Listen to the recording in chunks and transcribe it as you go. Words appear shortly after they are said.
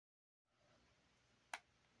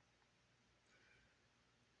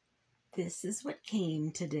This is what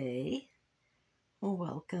came today.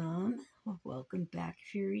 Welcome. Welcome back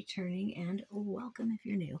if you're returning, and welcome if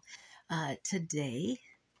you're new. Today,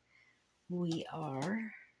 we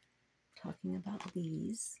are talking about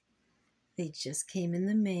these. They just came in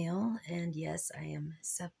the mail, and yes, I am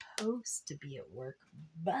supposed to be at work,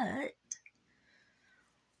 but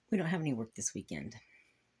we don't have any work this weekend.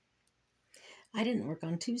 I didn't work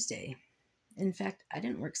on Tuesday. In fact, I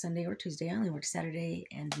didn't work Sunday or Tuesday. I only worked Saturday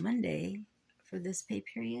and Monday for this pay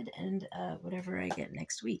period and whatever I get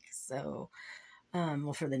next week. So,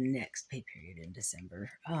 well, for the next pay period in December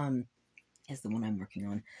is the one I'm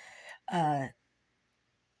working on.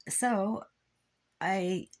 So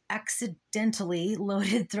I accidentally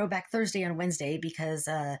loaded Throwback Thursday on Wednesday because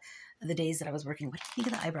the days that I was working. What do you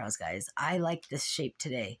think of the eyebrows, guys? I like this shape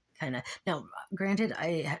today, kind of. Now, granted,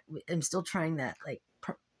 I am still trying that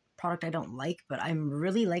product I don't like, but I'm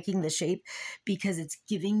really liking the shape because it's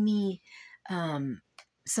giving me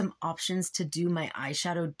some options to do my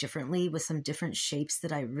eyeshadow differently with some different shapes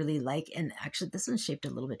that I really like. And actually, this one's shaped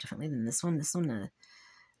a little bit differently than this one. This one,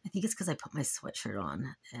 I think it's because I put my sweatshirt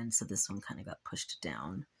on, and so this one kind of got pushed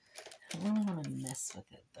down. I don't really want to mess with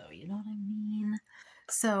it, though. You know what I mean?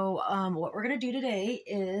 So what we're going to do today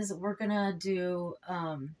is we're going to do,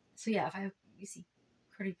 so yeah, if I have, you see,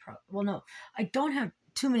 Cruddy well, no, I don't have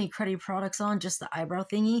too many Cruddy products on, just the eyebrow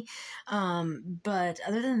thingy. But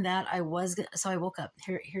other than that, I woke up.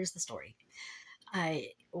 Here's the story. I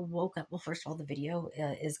woke up. Well, first of all, the video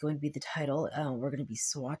is going to be the title. We're going to be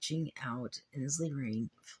swatching out Ensley Reign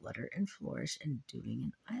Flutter and Flourish and doing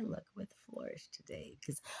an eye look with Flourish today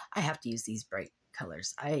because I have to use these bright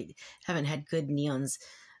colors. I haven't had good neons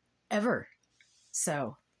ever,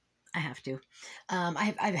 so I have to.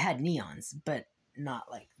 I've had neons, but not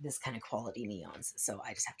like this kind of quality neons. So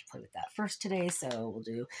I just have to play with that first today. So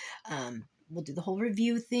we'll do the whole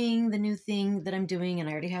review thing, the new thing that I'm doing, and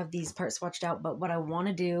I already have these parts swatched out. But what I want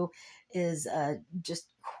to do is just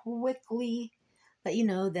quickly let you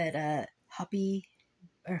know that Happy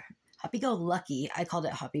Go Lucky, I called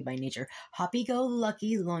it Hoppy by Nature. Happy Go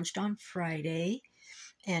Lucky launched on Friday,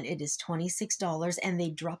 and it is $26, and they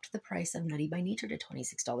dropped the price of Nutty by Nature to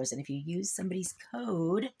 $26. And if you use somebody's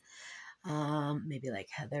code, maybe like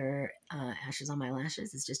Heather Ashes on My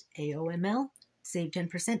Lashes, it's just AOML, save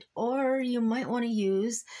 10%. Or you might want to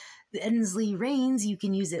use the Ensley Reigns. You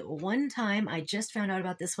can use it one time. I just found out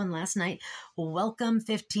about this one last night. Welcome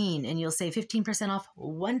 15, and you'll save 15% off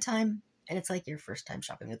one time. And it's like your first time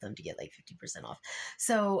shopping with them to get like 15% off.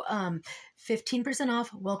 So 15%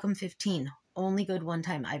 off, welcome 15. Only good one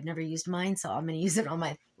time. I've never used mine, so I'm going to use it on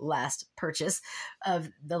my last purchase of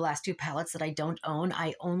the last two palettes that I don't own.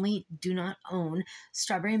 I do not own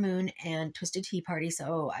Strawberry Moon and Twisted Tea Party,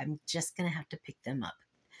 so I'm just going to have to pick them up.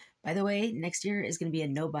 By the way, next year is going to be a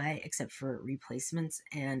no-buy except for replacements,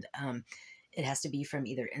 and it has to be from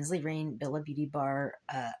either Ensley Reign, Bella Beauty Bar,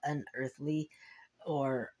 Unearthly,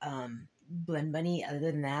 or Blend Bunny. Other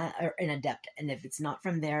than that, or an Adept. And if it's not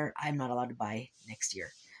from there, I'm not allowed to buy next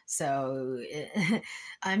year. So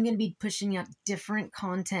I'm going to be pushing out different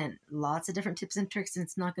content, lots of different tips and tricks, and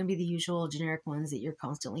it's not going to be the usual generic ones that you're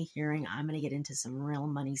constantly hearing. I'm going to get into some real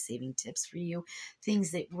money-saving tips for you,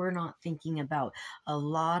 things that we're not thinking about. A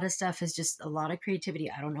lot of stuff is just a lot of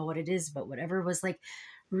creativity. I don't know what it is, but whatever was like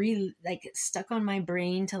really like stuck on my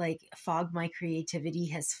brain to like fog my creativity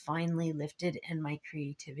has finally lifted, and my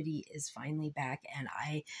creativity is finally back. And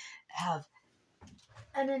I have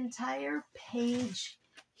an entire page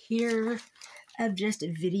here of just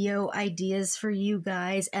video ideas for you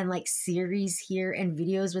guys, and like series here and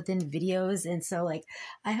videos within videos. And so like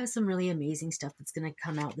I have some really amazing stuff that's going to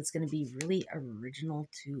come out that's going to be really original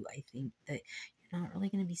too. I think that you're not really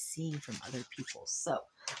going to be seeing from other people. So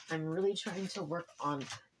I'm really trying to work on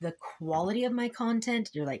the quality of my content.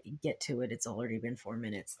 You're like, get to it. It's already been 4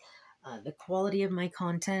 minutes. The quality of my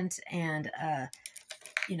content, and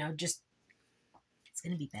just it's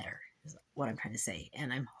going to be better is what I'm trying to say.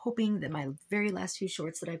 And I'm hoping that my very last two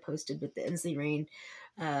shorts that I posted with the Ensley Reign,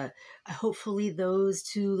 hopefully those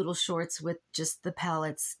two little shorts with just the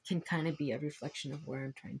palettes can kind of be a reflection of where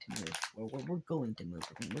I'm trying to move, or where we're going to move.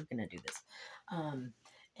 We're going to do this.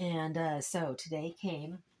 So today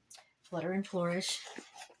came Flutter and Flourish,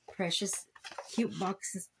 precious, cute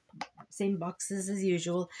boxes, same boxes as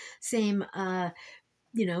usual, same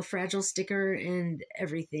fragile sticker and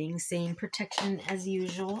everything, same protection as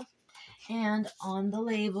usual. And on the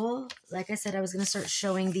label, like I said, I was going to start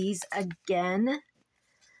showing these again.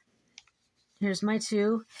 Here's my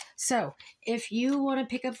two. So if you want to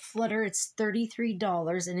pick up Flutter, it's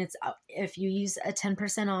 $33, and it's if you use a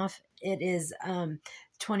 10% off, it is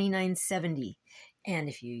 $29.70. And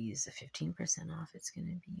if you use a 15% off, it's going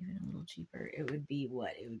to be even a little cheaper. It would be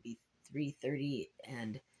what? It would be $330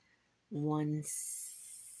 and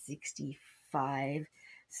 $165.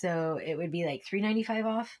 So it would be like $395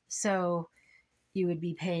 off. So you would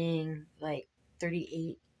be paying like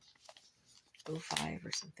 $38.05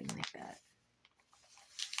 or something like that.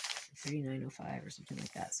 $39.05 or something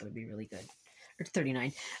like that. So it'd be really good. Or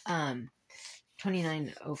 39.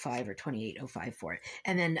 $29.05 or $28.05 for it.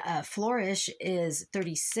 And then Flourish is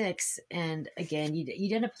 $36, and again,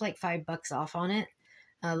 you'd end up like $5 off on it,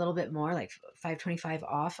 a little bit more, like $5.25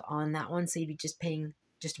 off on that one. So you'd be just paying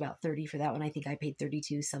just about 30 for that one. I think I paid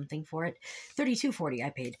 32 something for it. 32.40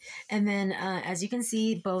 I paid. And then as you can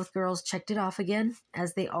see, both girls checked it off again,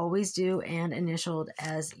 as they always do, and initialed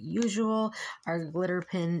as usual. Our glitter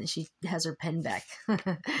pen, she has her pen back.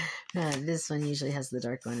 This one usually has the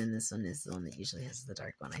dark one, and this one is the one that usually has the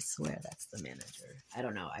dark one. I swear that's the manager. I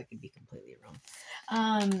don't know. I could be completely wrong.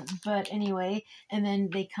 But anyway, and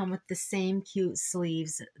then they come with the same cute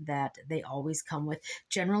sleeves that they always come with.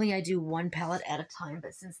 Generally, I do one palette at a time,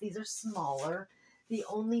 but since these are smaller, the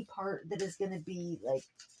only part that is going to be like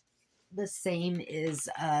the same is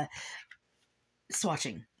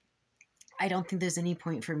swatching. I don't think there's any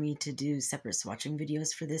point for me to do separate swatching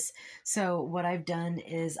videos for this. So what I've done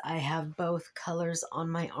is I have both colors on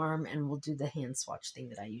my arm, and we'll do the hand swatch thing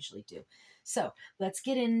that I usually do. So let's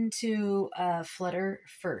get into Flutter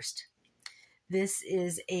first. This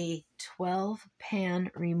is a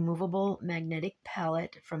 12-pan removable magnetic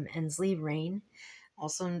palette from Ensley Reign,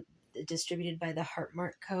 also distributed by the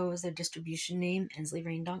Heartmark Co. is their distribution name,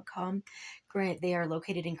 ensleyreign.com. They are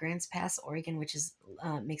located in Grants Pass, Oregon, which is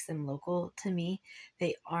makes them local to me.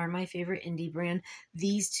 They are my favorite indie brand.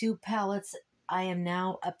 These two palettes, I am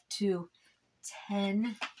now up to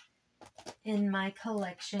 10 in my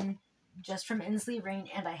collection just from Ensley Reign,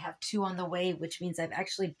 and I have 2 on the way, which means I've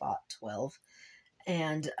actually bought 12.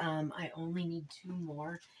 And I only need 2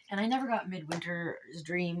 more. And I never got Midwinter's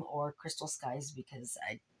Dream or Crystal Skies because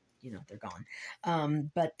they're gone.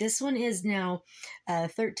 But this one is now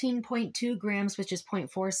 13.2 grams, which is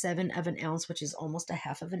 0.47 of an ounce, which is almost a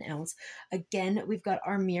half of an ounce. Again, we've got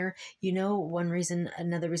our mirror.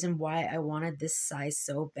 Another reason why I wanted this size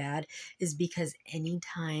so bad is because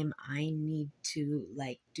anytime I need to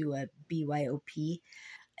like do a BYOP,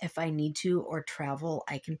 if I need to, or travel,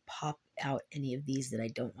 I can pop out any of these that I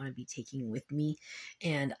don't want to be taking with me,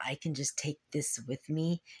 and I can just take this with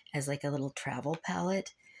me as like a little travel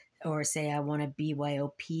palette. Or say I want a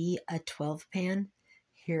BYOP, a 12 pan,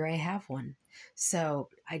 here I have one. So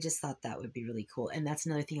I just thought that would be really cool. And that's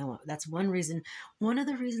another thing I want. That's one of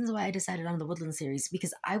the reasons why I decided on the Woodland series,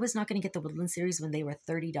 because I was not going to get the Woodland series when they were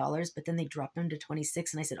 $30, but then they dropped them to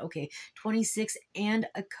 26, and I said, okay, 26 and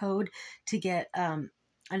a code to get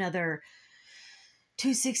another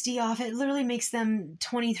 $260 off. It literally makes them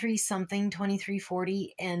 23 something, 23.40,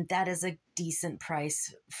 and that is a decent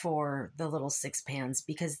price for the little 6 pans,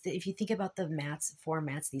 because if you think about the mats, 4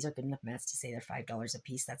 mats, these are good enough mats to say they're $5 a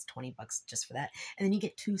piece. That's $20 just for that. And then you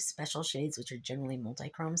get 2 special shades, which are generally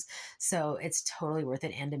multi-chromes, so it's totally worth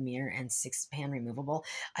it, and a mirror, and 6-pan removable.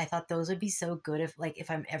 I thought those would be so good if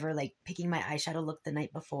I'm ever like picking my eyeshadow look the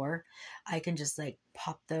night before, I can just like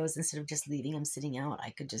pop those instead of just leaving them sitting out.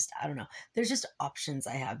 I could just, I don't know, there's just options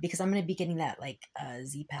I have, because I'm going to be getting that like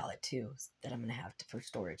Z palette too that I'm going to have for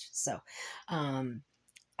storage. So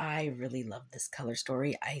I really love this color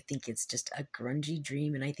story. I think it's just a grungy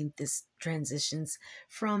dream, and I think this transitions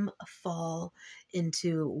from fall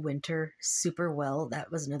into winter super well.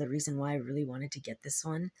 That was another reason why I really wanted to get this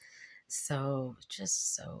one. So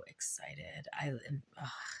just so excited.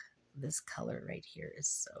 This color right here is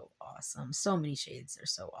so awesome. So many shades are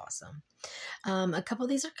so awesome. A couple of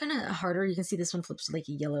these are kind of harder. You can see this one flips like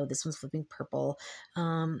a yellow. This one's flipping purple.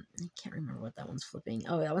 I can't remember what that one's flipping.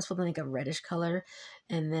 Oh, that one's flipping like a reddish color.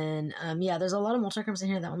 And then, yeah, there's a lot of multichromes in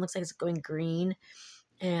here. That one looks like it's going green.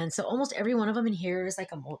 And so almost every one of them in here is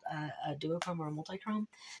like a duochrome or a multichrome.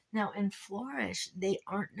 Now in Flourish, they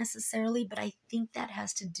aren't necessarily, but I think that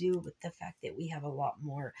has to do with the fact that we have a lot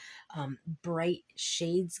more bright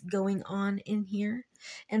shades going on in here.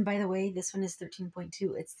 And by the way, this one is 13.2.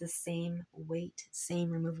 It's the same weight,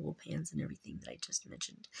 same removable pans and everything that I just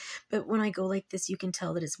mentioned. But when I go like this, you can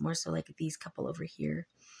tell that it's more so like these couple over here.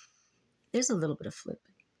 There's a little bit of flip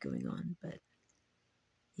going on, but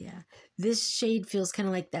Yeah, this shade feels kind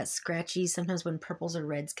of like that scratchy. Sometimes when purples or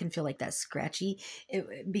reds can feel like that scratchy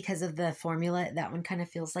because of the formula, that one kind of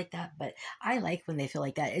feels like that. But I like when they feel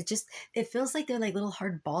like that. It feels like they're like little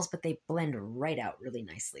hard balls, but they blend right out really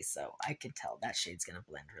nicely. So I can tell that shade's going to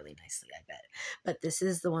blend really nicely, I bet. But this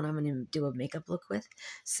is the one I'm going to do a makeup look with.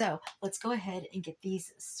 So let's go ahead and get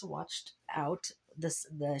these swatched out,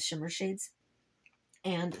 the shimmer shades.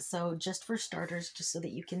 And so just for starters, just so that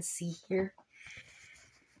you can see here,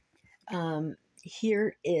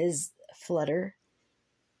 here is Flutter.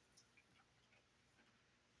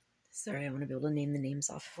 Sorry, I want to be able to name the names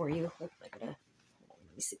off for you. Let me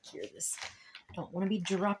secure this. I don't want to be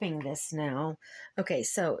dropping this now. Okay,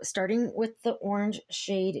 so starting with the orange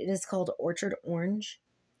shade, it is called Orchard Orange.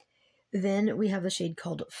 Then we have the shade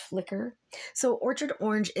called Flicker. So Orchard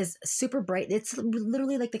Orange is super bright. It's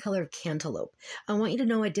literally like the color of cantaloupe. I want you to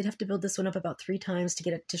know I did have to build this one up about 3 times to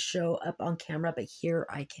get it to show up on camera, but here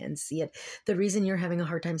I can see it. The reason you're having a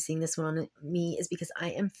hard time seeing this one on me is because I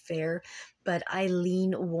am fair, but I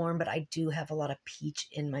lean warm, but I do have a lot of peach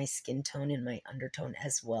in my skin tone, in my undertone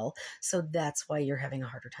as well. So that's why you're having a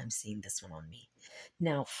harder time seeing this one on me.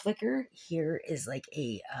 Now, Flicker here is like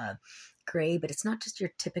a gray, but it's not just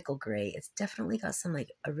your typical gray. It's definitely got some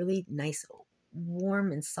like a really nice,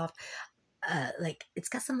 warm and soft, like it's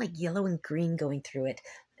got some like yellow and green going through it.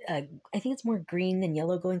 I think it's more green than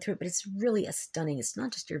yellow going through it, but it's really a stunning. It's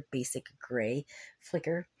not just your basic gray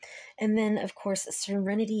Flicker. And then, of course,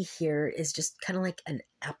 Serenity here is just kind of like an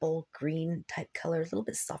apple green type color, a little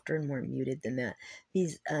bit softer and more muted than that.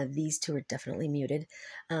 These two are definitely muted.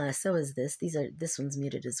 So is this. This one's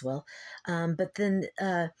muted as well. But then,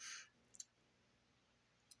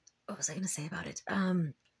 what was I going to say about it?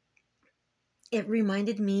 It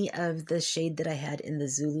reminded me of the shade that I had in the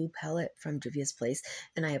Zulu palette from Juvia's Place,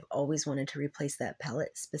 and I have always wanted to replace that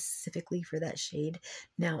palette specifically for that shade.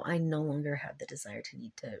 Now I no longer have the desire to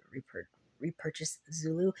need to repurchase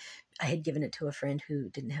Zulu. I had given it to a friend who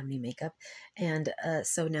didn't have any makeup, and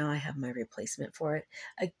so now I have my replacement for it.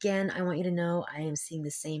 Again, I want you to know I am seeing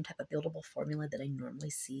the same type of buildable formula that I normally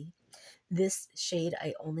see. This shade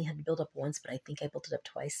I only had to build up once, but I think I built it up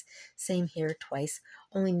twice. Same here, twice.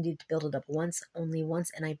 Only needed to build it up once, only once,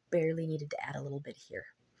 and I barely needed to add a little bit here.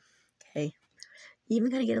 Okay. You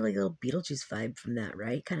even kind of get like a little Beetlejuice vibe from that,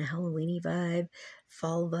 right? Kind of Halloween-y vibe,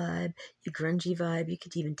 fall vibe, you grungy vibe. You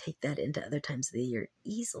could even take that into other times of the year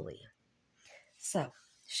easily. So,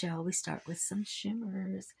 shall we start with some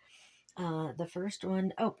shimmers? The first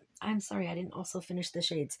one, oh, I'm sorry, I didn't also finish the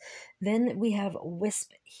shades. Then we have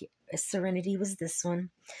Wisp. Serenity was this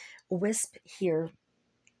one. Wisp here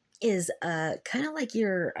is kind of like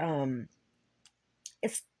your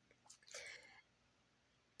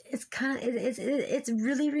it's kind of it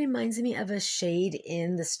really reminds me of a shade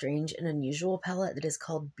in the Strange and Unusual palette that is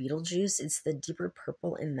called Beetlejuice. It's the deeper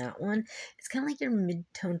purple in that one. It's kind of like your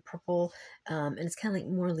mid-tone purple, and it's kind of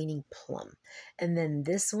like more leaning plum. And then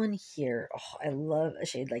this one here, oh, I love a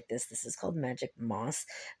shade like this. This is called Magic Moss,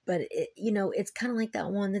 but it's kind of like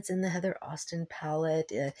that one that's in the Heather Austin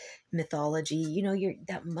palette, Mythology. You're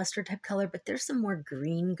that mustard type color, but there's some more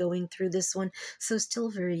green going through this one, so still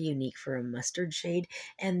very unique for a mustard shade.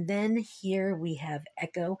 And then here we have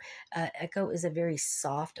Echo. Echo is a very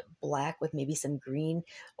soft black with maybe some green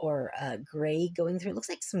or gray going through. It looks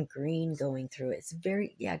like some green going through it. It's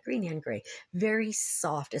very, yeah, green and gray. Very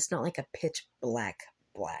soft. It's not like a pitch black.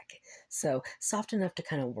 So soft enough to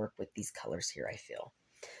kind of work with these colors here, I feel.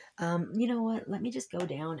 You know what? Let me just go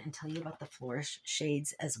down and tell you about the Flourish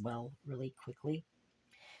shades as well really quickly.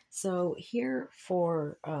 So here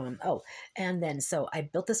for, so I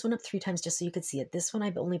built this one up 3 times just so you could see it. This one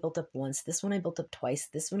I only built up once. This one I built up twice.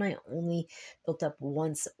 This one I only built up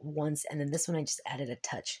once, and then this one I just added a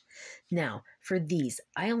touch. Now, for these,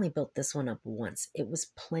 I only built this one up once. It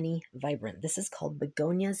was plenty vibrant. This is called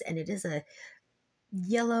Begonias, and it is a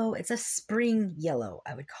yellow. It's a spring yellow,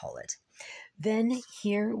 I would call it. Then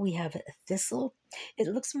here we have Thistle. It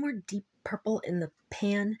looks more deep purple in the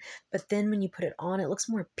pan, but then when you put it on, it looks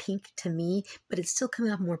more pink to me, but it's still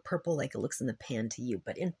coming off more purple like it looks in the pan to you.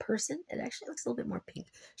 But in person, it actually looks a little bit more pink,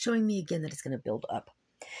 showing me again that it's going to build up.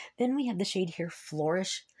 Then we have the shade here,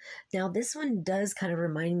 Flourish. Now this one does kind of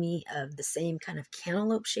remind me of the same kind of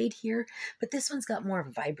cantaloupe shade here, but this one's got more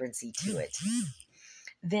vibrancy to it.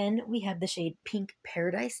 Then we have the shade Pink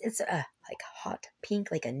Paradise. It's a like hot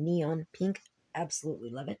pink, like a neon pink.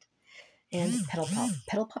 Absolutely love it. And Petal Pop.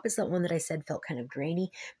 Petal Pop is that one that I said felt kind of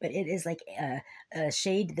grainy, but it is like a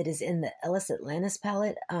shade that is in the Ellis Atlantis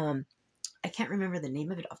palette. I can't remember the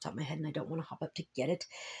name of it off the top of my head, and I don't want to hop up to get it,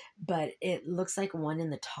 but it looks like one in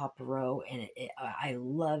the top row, and I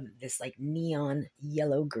love this like neon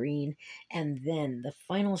yellow green. And then the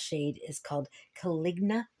final shade is called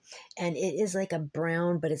Caligna, and it is like a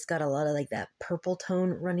brown, but it's got a lot of like that purple tone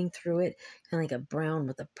running through it, kind of like a brown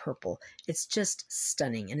with a purple. It's just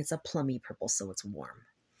stunning, and it's a plummy purple, so it's warm.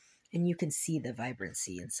 And you can see the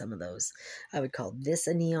vibrancy in some of those. I would call this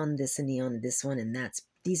a neon, this one, and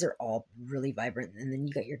these are all really vibrant. And then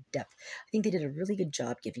you got your depth. I think they did a really good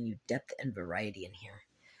job giving you depth and variety in here.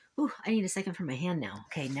 Ooh, I need a second for my hand now.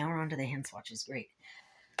 Okay, now we're on to the hand swatches. Great.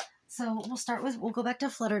 So we'll go back to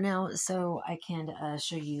Flutter now so I can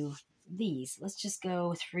show you these. Let's just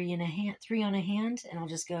go three on a hand, and I'll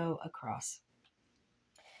just go across.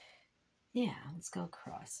 Yeah, let's go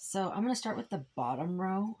across. So I'm going to start with the bottom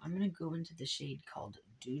row. I'm going to go into the shade called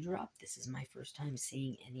Dewdrop. This is my first time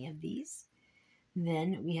seeing any of these.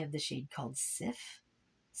 Then we have the shade called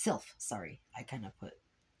Sylph, sorry. I kind of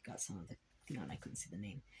got some of the thing on, I couldn't see the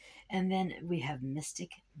name. And then we have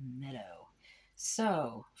Mystic Meadow.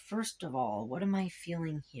 So first of all, what am I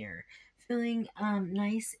feeling here? Feeling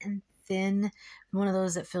nice and thin. One of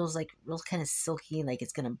those that feels like real kind of silky, like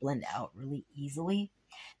it's going to blend out really easily.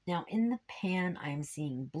 Now in the pan, I'm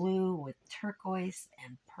seeing blue with turquoise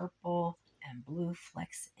and purple and blue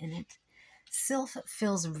flecks in it. Sylph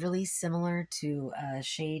feels really similar to a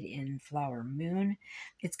shade in Flower Moon.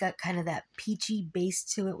 It's got kind of that peachy base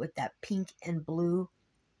to it with that pink and blue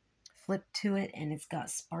flip to it, and it's got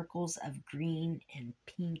sparkles of green and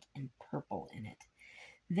pink and purple in it.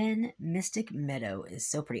 Then Mystic Meadow is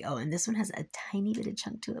so pretty. Oh, and this one has a tiny bit of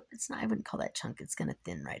chunk to it. It's not, I wouldn't call that chunk. It's going to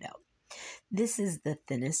thin right out. This is the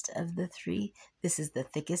thinnest of the three. This is the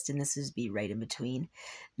thickest, and this is be right in between.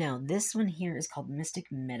 Now, this one here is called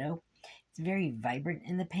Mystic Meadow. It's very vibrant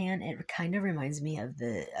in the pan. It kind of reminds me of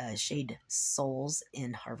the shade Souls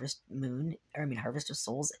in Harvest of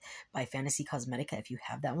Souls by Fantasy Cosmetica. If you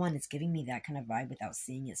have that one, it's giving me that kind of vibe without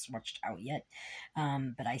seeing it swatched out yet.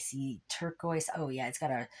 But I see turquoise. Oh yeah, it's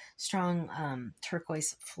got a strong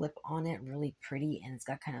turquoise flip on it, really pretty, and it's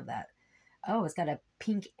got kind of that. Oh, it's got a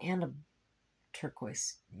pink and a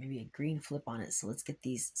turquoise, maybe a green flip on it. So let's get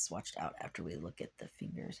these swatched out after we look at the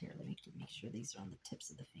fingers here. Let me make sure these are on the tips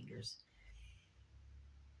of the fingers.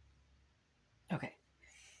 Okay.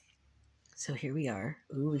 So here we are.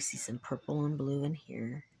 Ooh, we see some purple and blue in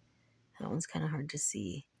here. That one's kind of hard to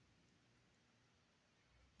see.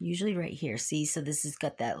 Usually right here. See, so this has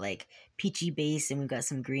got that like peachy base, and we've got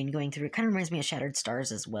some green going through. It kind of reminds me of Shattered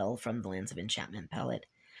Stars as well from the Lands of Enchantment palette.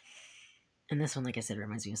 And this one, like I said,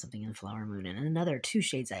 reminds me of something in Flower Moon. And another two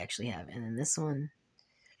shades I actually have. And then this one,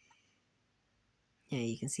 yeah,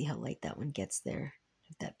 you can see how light that one gets there.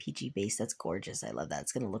 That peachy base, that's gorgeous. I love that.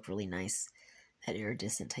 It's going to look really nice. That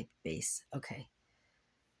iridescent type of base. Okay.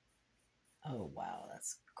 Oh, wow.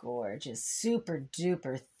 That's gorgeous. Super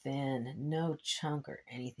duper thin. No chunk or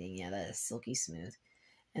anything. Yeah, that is silky smooth.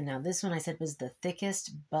 And now this one I said was the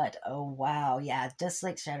thickest, but oh wow, yeah, just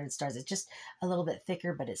like Shattered Stars. It's just a little bit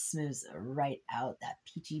thicker, but it smooths right out. That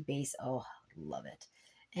peachy base, oh, love it.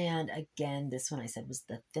 And again, this one I said was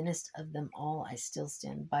the thinnest of them all. I still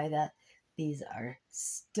stand by that. These are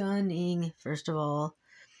stunning. First of all,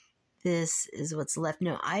 this is what's left.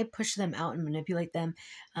 No, I push them out and manipulate them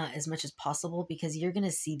as much as possible because you're going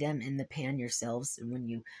to see them in the pan yourselves when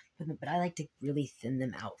you put them, but I like to really thin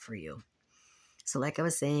them out for you. So like I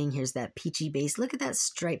was saying, here's that peachy base. Look at that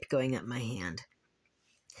stripe going up my hand.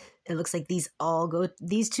 It looks like these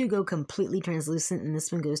two go completely translucent, and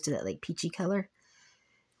this one goes to that like peachy color.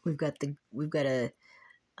 We've got this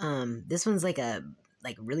one's like a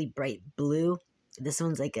really bright blue. This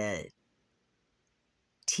one's like a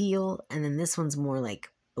teal, and then this one's more like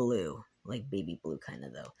blue, like baby blue kind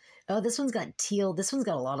of though. Oh, this one's got teal. This one's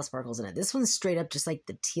got a lot of sparkles in it. This one's straight up just like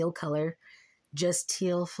the teal color, just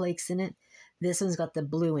teal flakes in it. This one's got the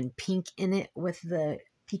blue and pink in it with the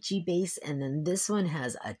peachy base. And then this one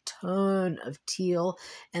has a ton of teal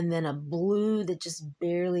and then a blue that just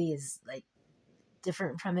barely is like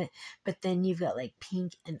different from it. But then you've got like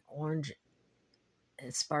pink and orange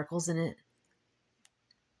and sparkles in it.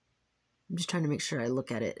 I'm just trying to make sure I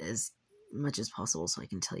look at it as much as possible so I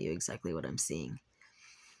can tell you exactly what I'm seeing.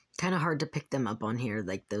 Kind of hard to pick them up on here,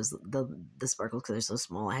 like the sparkles, because they're so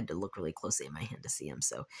small. I had to look really closely in my hand to see them,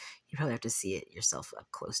 so you probably have to see it yourself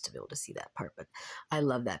up close to be able to see that part. But I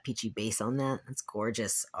love that peachy base on that. It's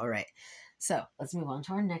gorgeous. All right, so let's move on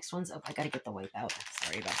to our next ones. Oh, I got to get the wipe out.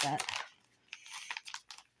 Sorry about that.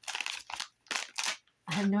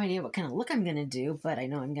 I have no idea what kind of look I'm going to do, but I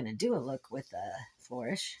know I'm going to do a look with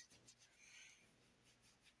Flourish.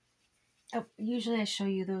 Oh, usually I show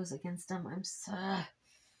you those against them. I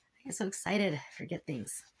get so excited. I forget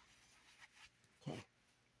things. Okay.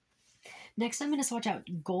 Next, I'm going to swatch out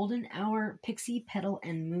Golden Hour, Pixie Petal,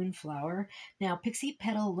 and Moonflower. Now, Pixie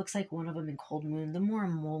Petal looks like one of them in Cold Moon, the more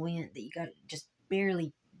emollient that you got to just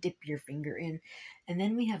barely dip your finger in. And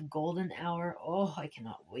then we have Golden Hour. Oh, I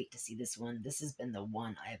cannot wait to see this one. This has been the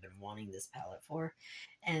one I have been wanting this palette for.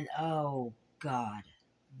 And oh, God.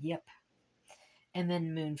 Yep. And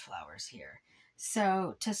then Moonflowers here.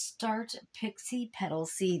 So to start, Pixie Petal.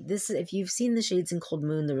 See, this, if you've seen the shades in Cold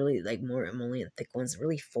Moon, the really like more emollient thick ones,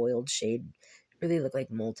 really foiled shade, really look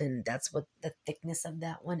like molten. That's what the thickness of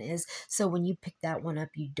that one is. So when you pick that one up,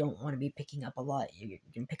 you don't want to be picking up a lot. You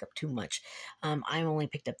can pick up too much. I only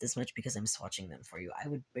picked up this much because I'm swatching them for you. I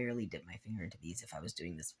would barely dip my finger into these if I was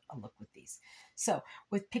doing this a look with these. So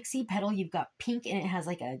with Pixie Petal, you've got pink and it has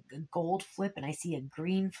like a gold flip, and I see a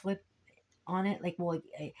green flip on it. Like, well,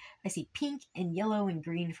 I see pink and yellow and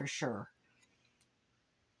green for sure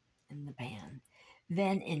in the pan.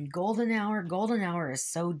 Then in Golden Hour is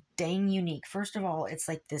so dang unique. First of all, it's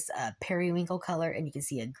like this periwinkle color, and you can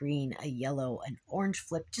see a green, a yellow, an orange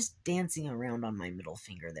flip just dancing around on my middle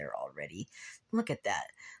finger there already. Look at that.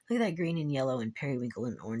 Look at that green and yellow and periwinkle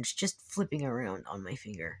and orange just flipping around on my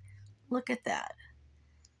finger. Look at that.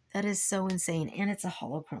 That is so insane. And it's a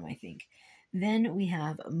holochrome, I think. Then we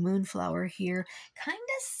have Moonflower here. Kind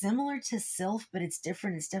of similar to Sylph, but it's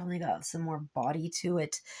different. It's definitely got some more body to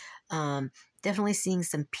it. Definitely seeing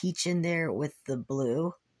some peach in there with the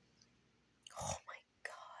blue. Oh my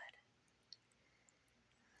God.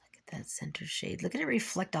 Look at that center shade. Look at it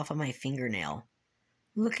reflect off of my fingernail.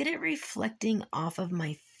 Look at it reflecting off of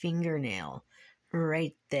my fingernail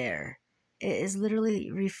right there. It is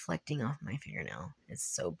literally reflecting off my fingernail. It's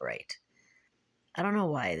so bright. I don't know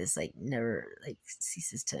why this like never like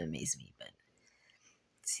ceases to amaze me, but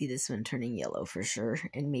see this one turning yellow for sure,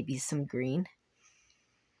 and maybe some green.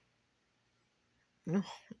 Oh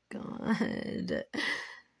my God.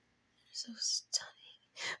 So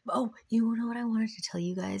stunning. Oh, you know what I wanted to tell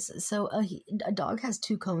you guys? So a dog has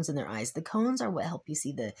two cones in their eyes. The cones are what help you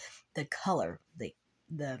see the color, the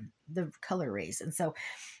color rays. And so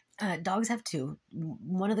dogs have two.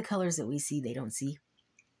 One of the colors that we see, they don't see.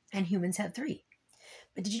 And humans have three.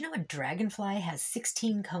 But did you know a dragonfly has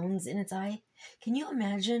 16 cones in its eye? Can you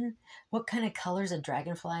imagine what kind of colors a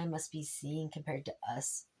dragonfly must be seeing compared to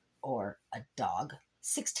us or a dog?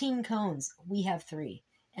 16 cones. We have three.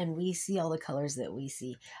 And we see all the colors that we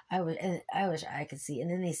see. I wish I could see.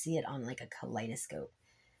 And then they see it on like a kaleidoscope.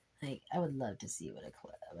 Like, I would love to see what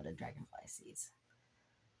a dragonfly sees.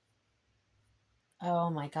 Oh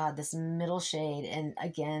my God, this middle shade. And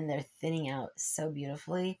again, they're thinning out so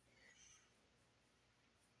beautifully.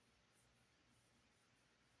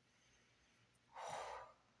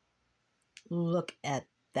 Look at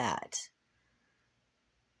that.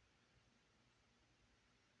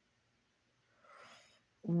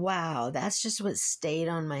 Wow, that's just what stayed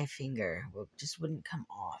on my finger. It just wouldn't come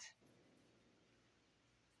off.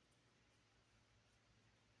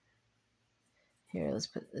 Here,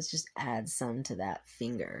 let's just add some to that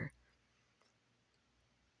finger.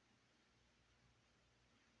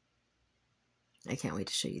 I can't wait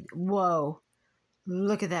to show you. Whoa,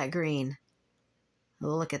 look at that green.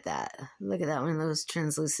 Look at that. Look at that one goes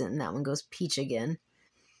translucent and that one goes peach again.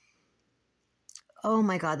 Oh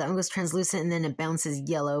my God, that one goes translucent and then it bounces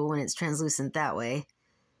yellow when it's translucent that way.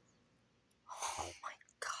 Oh my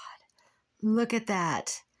God. Look at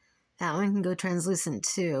that. That one can go translucent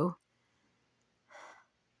too.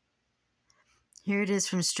 Here it is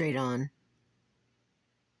from straight on.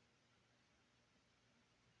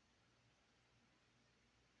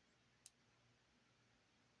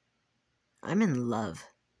 I'm in love.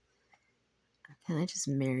 Can I just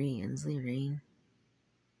marry Ensley Reign?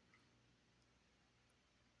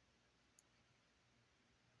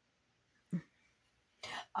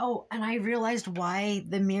 Oh, and I realized why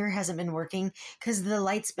the mirror hasn't been working, because the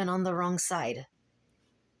light's been on the wrong side.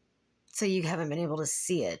 So you haven't been able to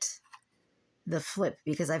see it, the flip,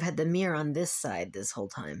 because I've had the mirror on this side this whole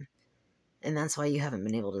time. And that's why you haven't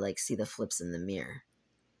been able to like see the flips in the mirror.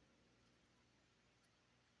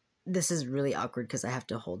 This is really awkward because I have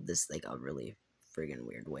to hold this like a really friggin'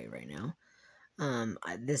 weird way right now.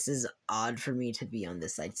 This is odd for me to be on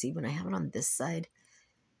this side. See, when I have it on this side,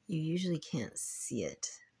 you usually can't see it.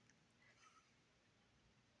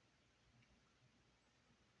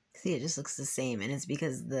 See, it just looks the same, and it's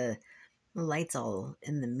because the light's all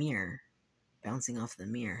in the mirror, bouncing off the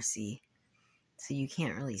mirror, see? So you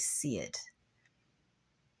can't really see it.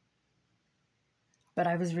 But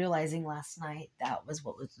I was realizing last night that was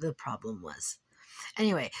what the problem was.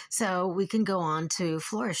 Anyway, so we can go on to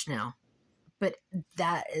Flourish now. But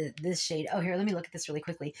this shade, oh, here, let me look at this really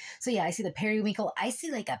quickly. So yeah, I see the periwinkle. I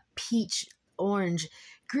see like a peach, orange,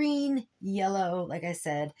 green, yellow, like I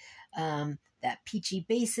said, that peachy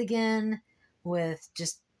base again with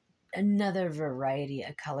just another variety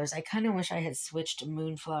of colors. I kind of wish I had switched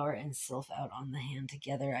Moonflower and Sylph out on the hand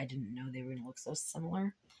together. I didn't know they were going to look so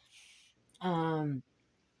similar. And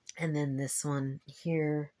then this one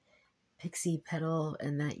here, Pixie Petal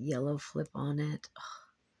and that yellow flip on it.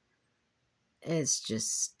 It's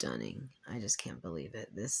just stunning. I just can't believe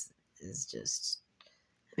it. This is just,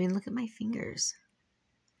 I mean, look at my fingers.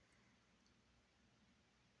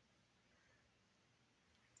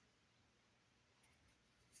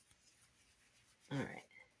 All right.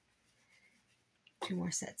 2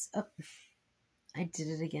 more sets. Oh, I did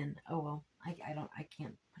it again. Oh, well, I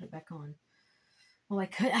can't put it back on. Well, I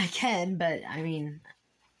can, but I mean,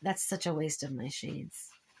 that's such a waste of my shades.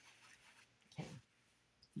 Okay.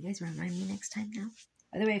 You guys remind me next time now?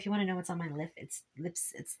 By the way, if you want to know what's on my lips,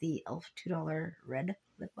 it's the e.l.f. $2 red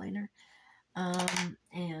lip liner.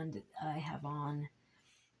 And I have on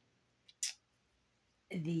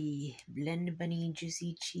the Blend Bunny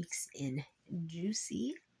Juicy Cheeks in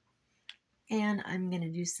Juicy. And I'm going to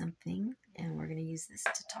do something, and we're going to use this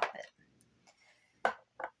to top it.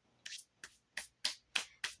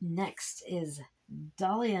 Next is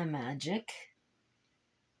Dahlia Magic.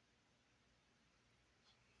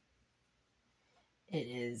 It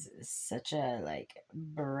is such a like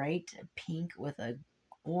bright pink with a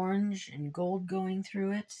orange and gold going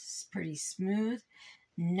through it. It's pretty smooth.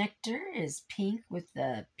 Nectar is pink with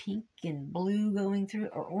the pink and blue going through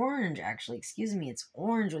it, or orange actually, excuse me, it's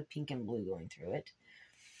orange with pink and blue going through it.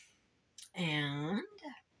 And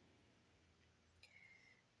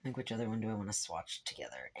like, which other one do I want to swatch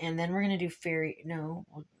together? And then we're going to do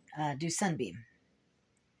we'll do Sunbeam.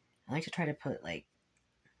 I like to try to put like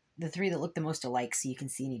the 3 that look the most alike so you can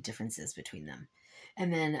see any differences between them.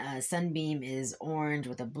 And then Sunbeam is orange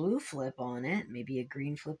with a blue flip on it, maybe a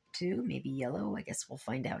green flip too, maybe yellow. I guess we'll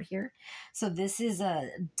find out here. So this is a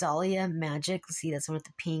Dahlia Magic. See, that's one with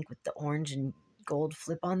the pink with the orange and gold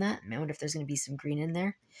flip on that. I wonder if there's going to be some green in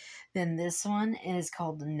there. Then this one is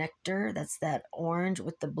called Nectar. That's that orange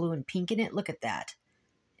with the blue and pink in it. Look at that.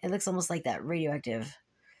 It looks almost like that radioactive.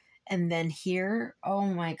 And then here, oh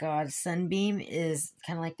my God, Sunbeam is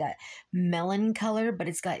kind of like that melon color, but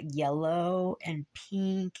it's got yellow and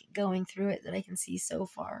pink going through it that I can see so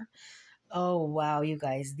far. Oh, wow, you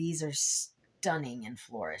guys, these are stunning in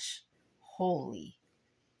Flourish. Holy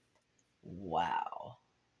wow.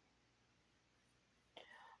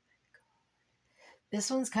 This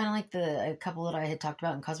one's kind of like a couple that I had talked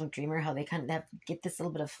about in Cosmic Dreamer, how they kind of get this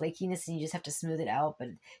little bit of flakiness and you just have to smooth it out, but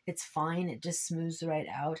it's fine. It just smooths right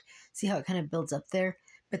out. See how it kind of builds up there?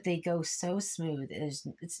 But they go so smooth.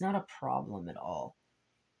 It's not a problem at all.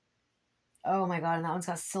 Oh my God, and that one's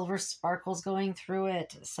got silver sparkles going through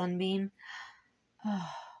it. Sunbeam.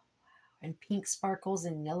 Oh, and pink sparkles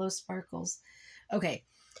and yellow sparkles. Okay,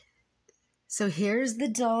 so here's the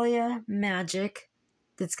Dahlia Magic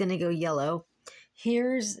that's going to go yellow.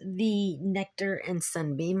 Here's the Nectar and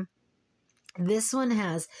Sunbeam. This one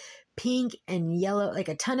has pink and yellow, like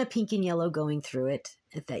a ton of pink and yellow going through it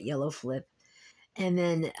at that yellow flip. And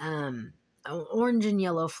then orange and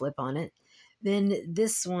yellow flip on it. Then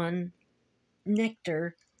this one,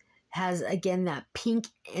 Nectar, has again that pink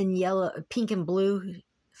and blue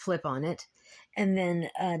flip on it. And then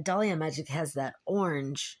Dahlia Magic has that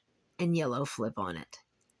orange and yellow flip on it.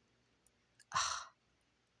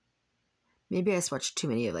 Maybe I swatched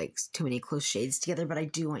too many close shades together, but I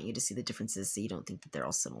do want you to see the differences so you don't think that they're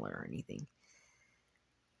all similar or anything.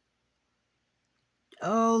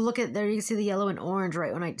 Oh, look at there. You can see the yellow and orange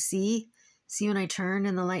right when I see when I turn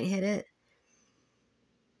and the light hit it.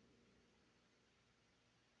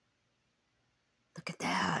 Look at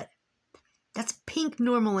that. That's pink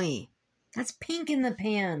normally. That's pink in the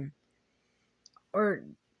pan. Or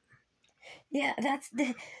yeah, that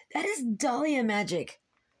is Dahlia Magic.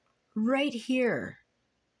 Right here.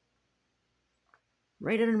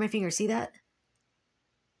 Right under my finger. See that?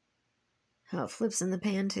 How it flips in the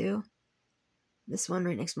pan too. This one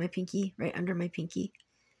right next to my pinky. Right under my pinky.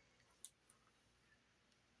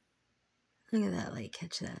 Look at that light.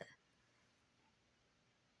 Catch that.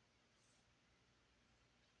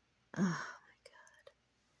 Oh my God.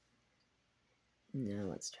 Now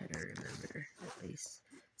let's try to remember at least.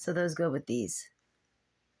 So those go with these.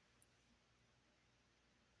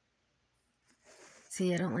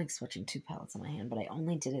 See, I don't like swatching 2 palettes on my hand, but I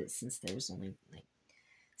only did it since there was only like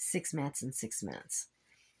 6 mattes and 6 mattes.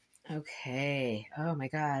 Okay. Oh my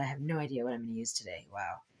God. I have no idea what I'm going to use today.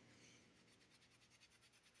 Wow.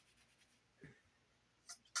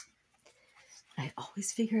 I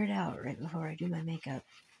always figure it out right before I do my makeup.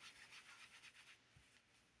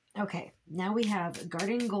 Okay, now we have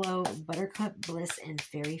Garden Glow, Buttercup Bliss, and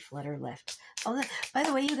Fairy Flutter left. Oh, by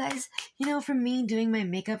the way, you guys, you know, from me doing my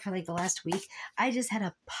makeup for like the last week, I just had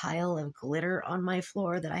a pile of glitter on my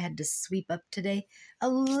floor that I had to sweep up today. A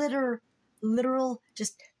literal,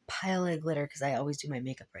 just pile of glitter, because I always do my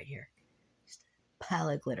makeup right here. Just pile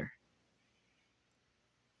of glitter.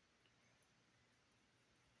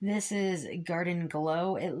 This is Garden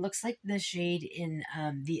Glow. It looks like the shade in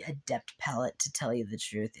the Adept palette, to tell you the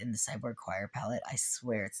truth, in the Cyborg Choir palette. I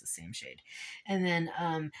swear it's the same shade. And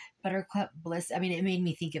then Buttercup Bliss. I mean, it made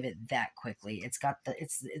me think of it that quickly. It's got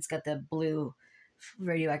the blue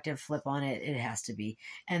radioactive flip on it. It has to be.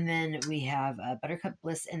 And then we have Buttercup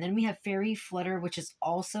Bliss, and then we have Fairy Flutter, which is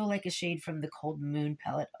also like a shade from the Cold Moon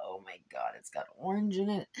palette. Oh my God, it's got orange in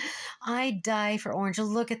it. I die for orange.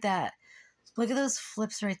 Look at that. Look at those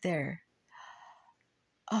flips right there.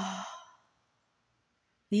 Oh,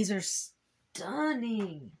 these are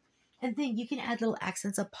stunning. And then you can add little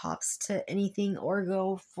accents of pops to anything or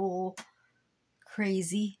go full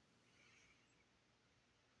crazy.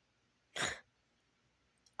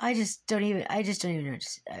 I just don't even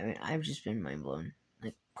know. I've just been mind blown.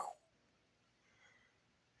 Like,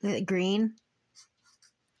 look at green,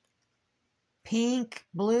 pink,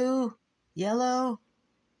 blue, yellow.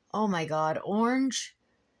 Oh my God, orange.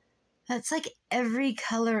 That's like every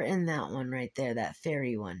color in that one right there, that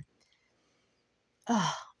fairy one.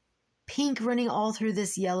 Oh, pink running all through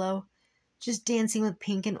this yellow. Just dancing with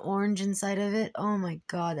pink and orange inside of it. Oh my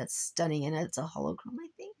God, that's stunning. And it's a holochrome, I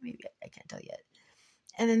think. Maybe, I can't tell yet.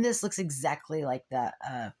 And then this looks exactly like that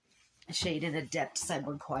shade in Adept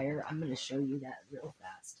Cyborg Choir. I'm going to show you that real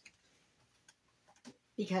fast.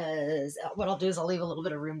 Because what I'll do is I'll leave a little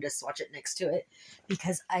bit of room to swatch it next to it.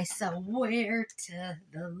 Because I swear to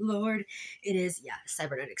the Lord, it is, yeah,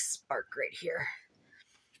 Cybernetic Spark right here.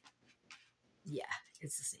 Yeah,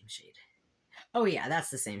 it's the same shade. Oh yeah,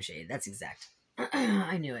 that's the same shade. That's exact.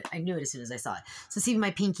 I knew it. I knew it as soon as I saw it. So see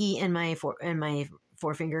my pinky and my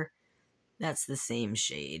forefinger? That's the same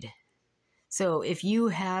shade. So if you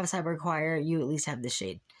have Cyber Choir, you at least have this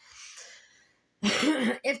shade.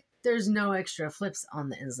 If there's no extra flips on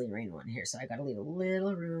the Ensley Reign one here, so I got to leave a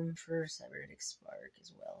little room for Cybernetic Spark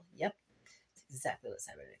as well. Yep, it's exactly what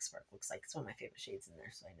Cybernetic Spark looks like. It's one of my favorite shades in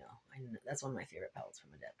there, so I know that's one of my favorite palettes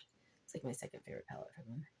from Adept. It's like my second favorite palette from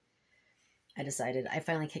them. I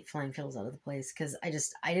finally kicked Flying Fiddles out of the place because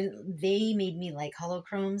they made me like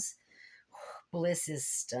holochromes. Bliss is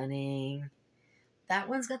stunning. That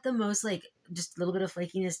one's got the most, like, just a little bit of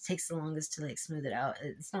flakiness, takes the longest to, like, smooth it out.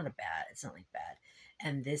 It's not like bad.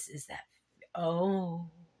 And this is that, oh.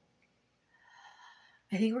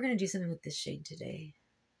 I think we're going to do something with this shade today.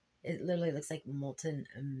 It literally looks like molten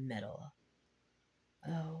metal.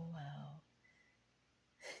 Oh, wow.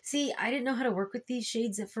 See, I didn't know how to work with these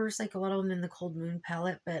shades at first, like a lot of them in the Cold Moon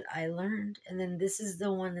palette, but I learned. And then this is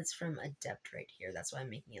the one that's from Adept right here. That's why I'm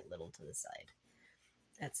making it little to the side.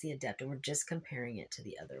 That's the Adept, and we're just comparing it to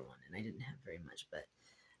the other one. And I didn't have very much, but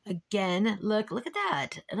again, look at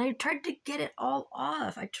that. And I tried to get it all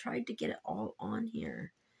off. I tried to get it all on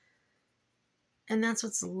here. And that's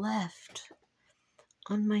what's left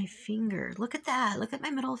on my finger. Look at that. Look at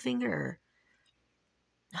my middle finger.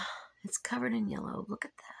 It's covered in yellow. Look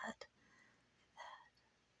at that.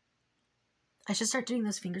 I should start doing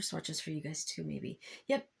those finger swatches for you guys too, maybe.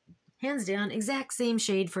 Yep, hands down, exact same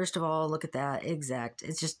shade. First of all, look at that, exact.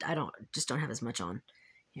 It's just I don't have as much on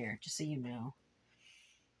here, just so you know.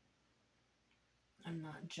 I'm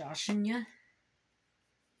not joshing you.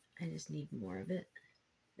 I just need more of it.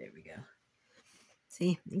 There we go.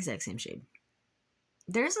 See, exact same shade.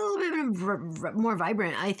 There's a little bit more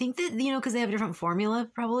vibrant. I think that, you know, because they have a different formula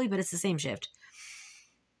probably, but it's the same shift.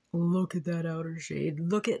 Look at that outer shade.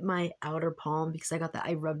 Look at my outer palm, because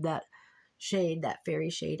I rubbed that shade, that fairy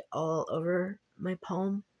shade, all over my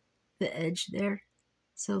palm, the edge there.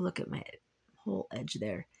 So look at my whole edge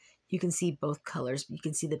there. You can see both colors. You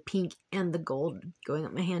can see the pink and the gold going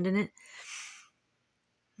up my hand in it.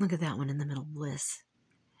 Look at that one in the middle, Bliss.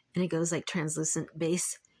 And it goes like translucent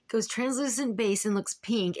base. It goes translucent base and looks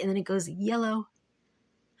pink, and then it goes yellow,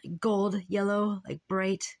 like gold, yellow, like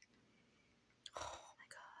bright.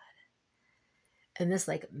 And this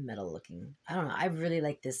like metal looking, I don't know. I really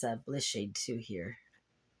like this Bliss shade too here.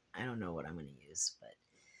 I don't know what I'm going to use, but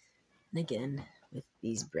again, with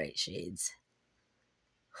these bright shades.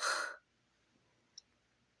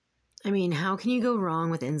 I mean, how can you go wrong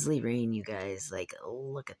with Ensley Reign, you guys? Like,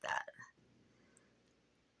 look at that.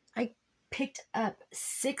 I picked up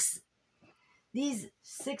these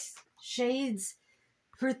 6 shades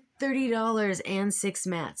for $30 and 6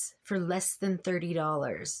 mattes for less than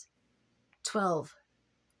 $30. 12,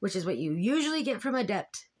 which is what you usually get from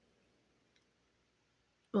Adept.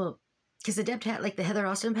 Well, because Adept had, like, the Heather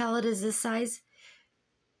Austin palette is this size.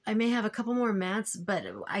 I may have a couple more mattes, but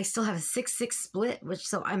I still have a 6-6 split, which,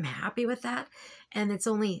 so I'm happy with that. And it's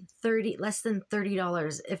only less than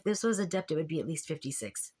 $30. If this was Adept, it would be at least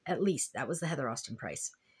 56. At least. That was the Heather Austin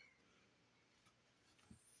price.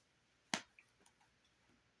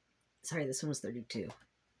 Sorry, this one was 32.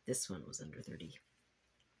 This one was under 30.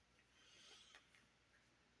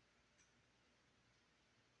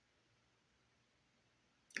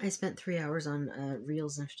 I spent 3 hours on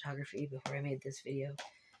reels and photography before I made this video.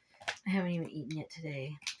 I haven't even eaten yet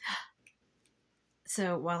today.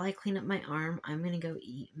 So while I clean up my arm, I'm going to go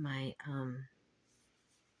eat my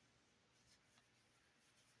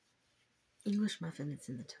English muffin that's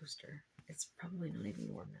in the toaster. It's probably not even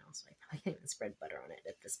warm now, so I probably can't even spread butter on it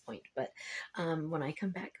at this point. But when I come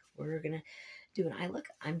back, we're going to do an eye look.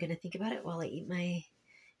 I'm going to think about it while I eat my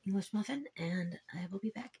English muffin, and I will be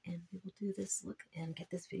back, and we will do this look and get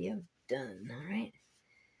this video done, all right?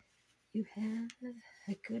 You have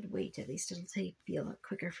a good wait. At least it'll be a lot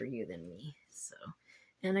quicker for you than me. So,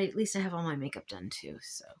 and at least I have all my makeup done too.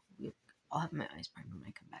 So I'll have my eyes primed when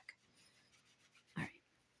I come back. All right.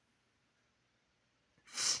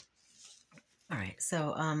 All right.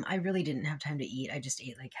 So I really didn't have time to eat. I just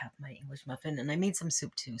ate like half my English muffin, and I made some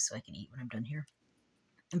soup too, so I can eat when I'm done here.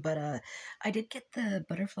 But I did get the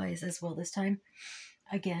butterflies as well this time.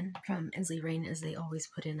 Again, from Ensley Reign, as they always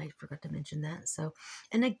put in. I forgot to mention that. So,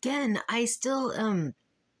 and again, I still,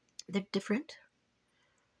 they're different.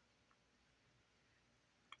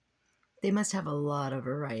 They must have a lot of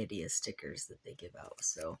variety of stickers that they give out.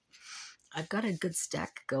 So, I've got a good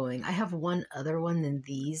stack going. I have one other one than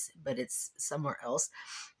these, but it's somewhere else.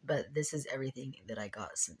 But this is everything that I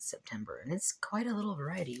got since September. And it's quite a little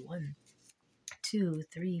variety. 1, 2,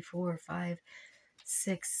 3, 4, 5,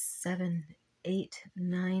 6, 7, 8,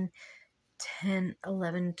 9, 10,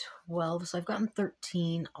 11, 12. So I've gotten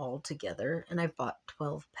 13 altogether, and I've bought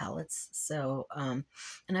 12 palettes. So, and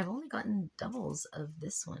I've only gotten doubles of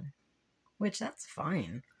this one, which that's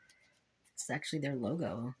fine. It's actually their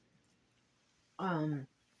logo.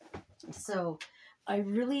 So I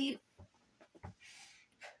really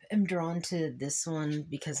am drawn to this one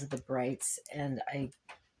because of the brights, and I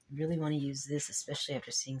really want to use this, especially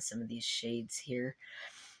after seeing some of these shades here.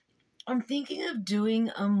 I'm thinking of doing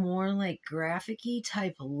a more like graphic-y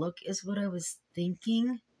type look is what I was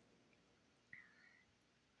thinking.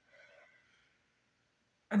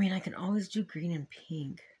 I mean, I can always do green and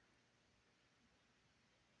pink.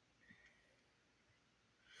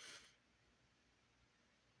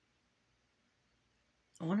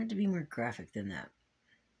 I want it to be more graphic than that.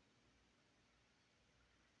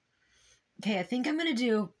 Okay, I think I'm going to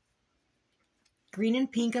do green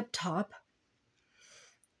and pink up top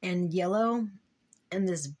and yellow and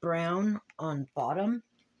this brown on bottom.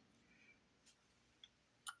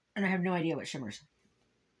 And I have no idea what shimmers.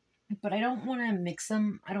 But I don't want to mix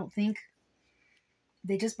them, I don't think.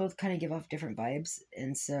 They just both kind of give off different vibes.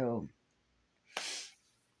 And so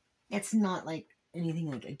it's not like anything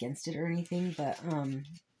like against it or anything, but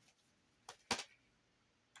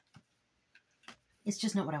it's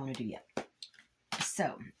just not what I want to do yet.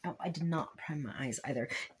 So, oh, I did not prime my eyes either.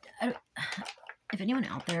 If anyone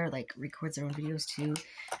out there like records their own videos too,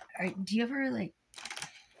 do you ever like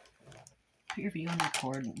put your video on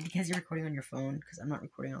record because you're recording on your phone? Because I'm not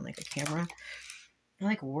recording on like a camera. I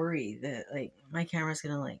like worry that like my camera's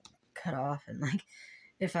gonna like cut off, and like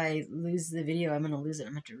if I lose the video, I'm gonna lose it. I'm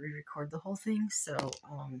gonna have to re-record the whole thing. So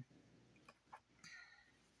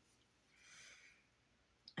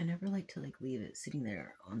I never like to like leave it sitting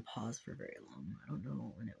there on pause for very long. I don't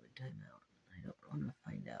know when it would time out. I don't want to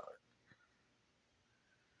find out.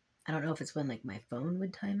 I don't know if it's when like my phone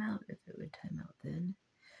would time out, if it would time out then.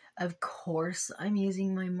 Of course, I'm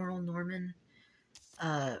using my Merle Norman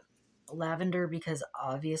lavender because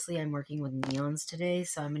obviously I'm working with neons today,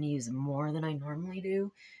 so I'm going to use more than I normally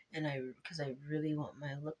do, and because I really want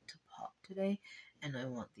my look to pop today, and I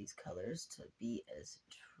want these colors to be as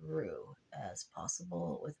true as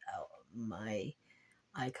possible without my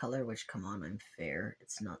eye color, which, come on, I'm fair.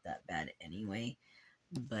 It's not that bad anyway,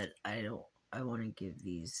 but I want to give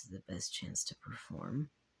these the best chance to perform.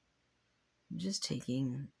 I'm just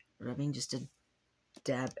rubbing just a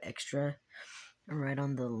dab extra right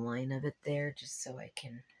on the line of it there, just so I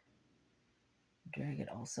can Drag it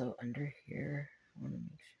also under here. I want to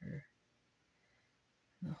make sure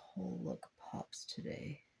the whole look pops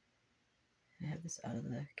today. I have this out of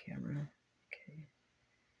the camera. Okay.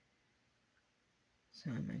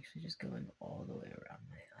 So I'm actually just going all the way around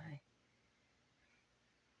my eye.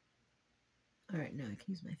 Alright, now I can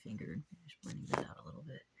use my finger and finish blending that out a little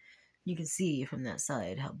bit. You can see from that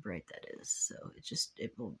side how bright that is. So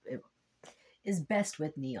it is best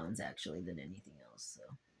with neons actually than anything else. So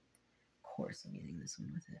of course I'm using this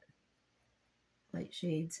one with it. Light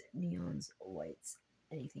shades, neons, whites,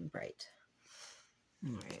 anything bright.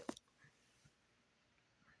 Alright.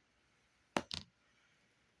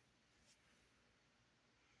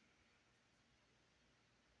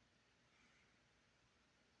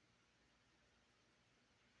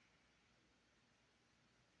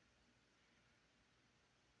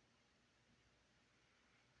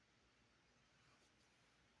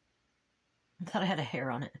 I thought I had a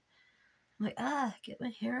hair on it. I'm like, get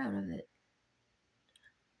my hair out of it.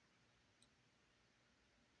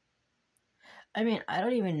 I mean, I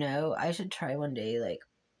don't even know. I should try one day, like,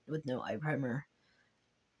 with no eye primer.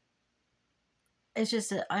 It's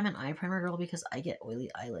just that I'm an eye primer girl because I get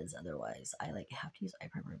oily eyelids otherwise. I, like, have to use eye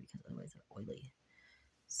primer because otherwise they're oily.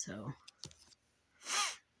 So,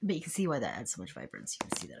 but you can see why that adds so much vibrance. You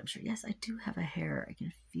can see that, I'm sure. Yes, I do have a hair. I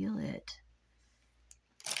can feel it.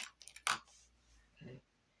 Okay.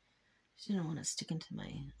 Just didn't want to stick into my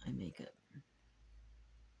eye makeup.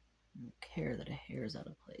 I don't care that a hair is out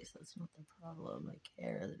of place. That's not the problem. I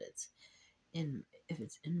care that it's in, if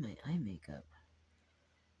it's in my eye makeup.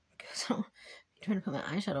 Because I'm trying to put my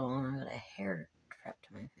eyeshadow on and I got a hair trapped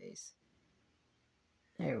to my face.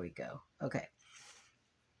 There we go. Okay.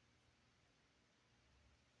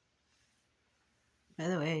 By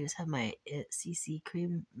the way, I just have my CC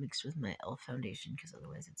cream mixed with my e.l.f. foundation because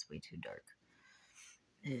otherwise it's way too dark.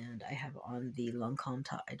 And I have on the Lancome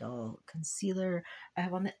Ta Idol concealer. I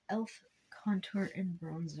have on the e.l.f. contour and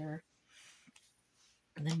bronzer.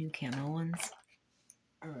 The new camo ones.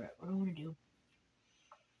 Alright, what do I want to do?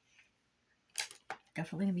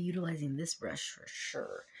 Definitely going to be utilizing this brush for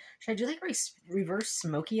sure. Should I do like reverse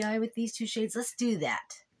smoky eye with these two shades? Let's do that.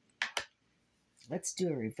 Let's do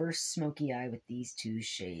a reverse smoky eye with these two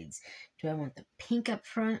shades. Do I want the pink up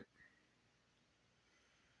front?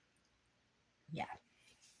 Yeah.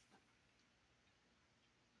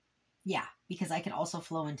 Yeah, because I can also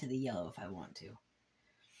flow into the yellow if I want to.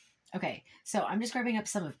 Okay, so I'm just grabbing up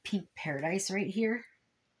some of Pink Paradise right here.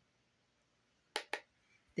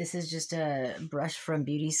 This is just a brush from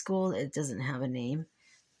beauty school. It doesn't have a name.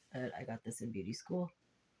 I got this in beauty school.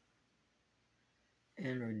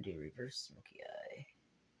 And we're going to do reverse smoky eye.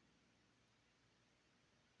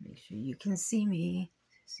 Make sure you can see me.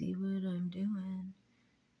 See what I'm doing.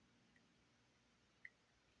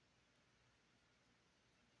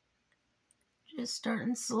 Just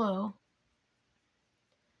starting slow.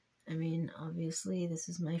 I mean, obviously, this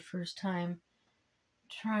is my first time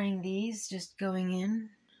trying these. Just going in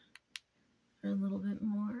a little bit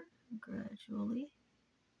more gradually.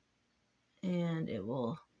 And it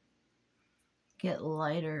will get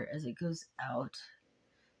lighter as it goes out.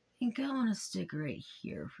 I think I want to stick right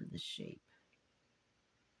here for the shape.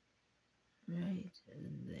 Right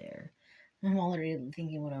there. I'm already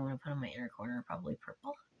thinking what I want to put on my inner corner. Probably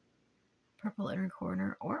purple. Purple inner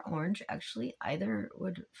corner or orange. Actually, either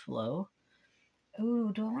would flow.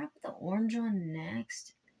 Ooh, do I want to put the orange on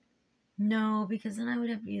next? No, because then I would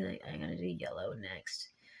have to be like, I gotta do yellow next.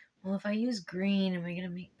 Well, if I use green, am I gonna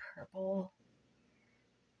make purple?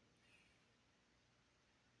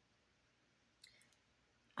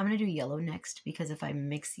 I'm going to do yellow next because if I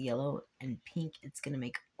mix yellow and pink, it's going to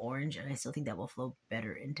make orange. And I still think that will flow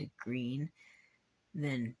better into green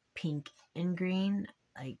than pink and green.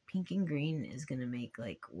 Like pink and green is going to make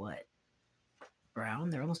like what? Brown?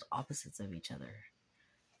 They're almost opposites of each other.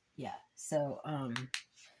 Yeah. So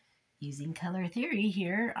using color theory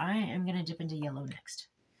here, I am going to dip into yellow next.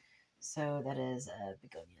 So that is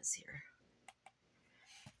begonias here.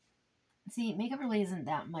 See, makeup really isn't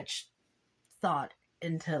that much thought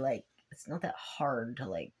into like, it's not that hard to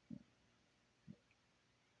like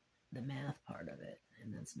the math part of it,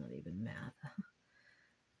 and that's not even math.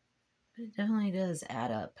 But it definitely does add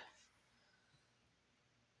up.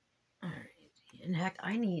 Alright. In fact,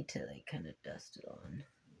 I need to like kind of dust it on.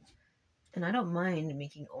 And I don't mind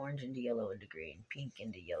making orange into yellow into green. Pink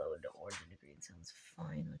into yellow into orange into green sounds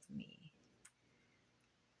fine with me.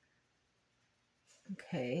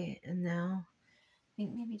 Okay, and now I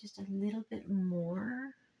think maybe just a little bit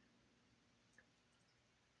more.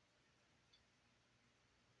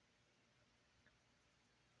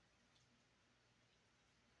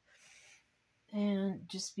 And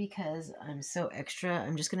just because I'm so extra,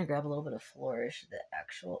 I'm just going to grab a little bit of Flourish, the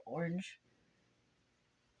actual orange,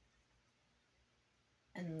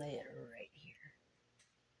 and lay it right here.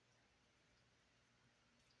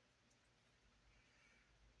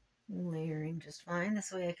 Layering just fine.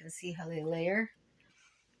 This way I can see how they layer.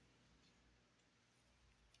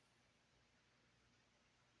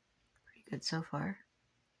 Pretty good so far.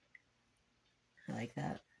 I like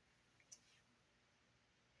that.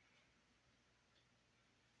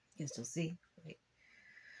 You can still see. Wait.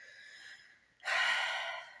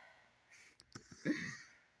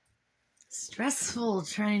 Stressful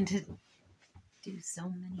trying to do so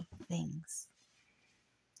many things.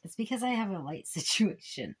 It's because I have a light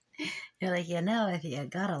situation. You're like, you know, if you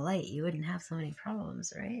got a light, you wouldn't have so many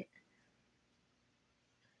problems, right?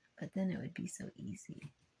 But then it would be so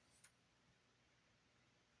easy.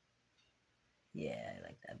 Yeah, I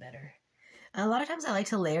like that better. A lot of times I like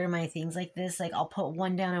to layer my things like this. Like I'll put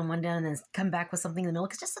one down and then come back with something in the middle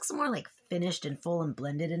because it just looks more like finished and full and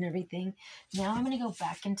blended and everything. Now I'm going to go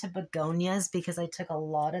back into begonias because I took a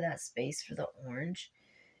lot of that space for the orange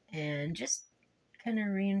and just kind of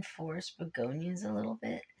reinforce begonias a little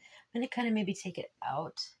bit. I'm going to kind of maybe take it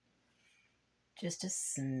out just a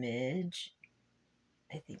smidge.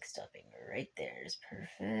 I think stopping right there is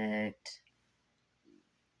perfect.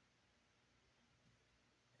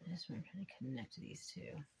 I just want to try to connect these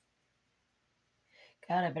two.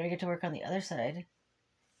 God, I better get to work on the other side.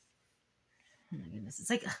 Oh my goodness. It's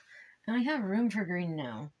like, I only have room for green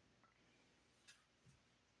now.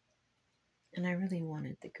 And I really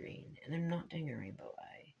wanted the green. And I'm not doing a rainbow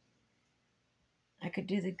eye. I could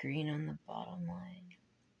do the green on the bottom line.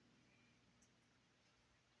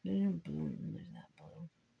 Boom, boom. There's that blue.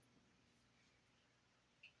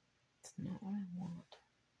 It's not what I want.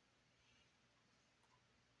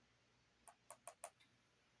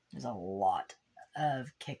 There's a lot of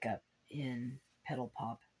kick up in Petal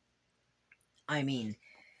Pop. I mean,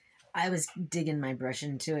 I was digging my brush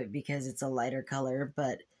into it because it's a lighter color,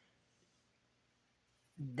 but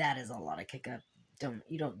that is a lot of kick up.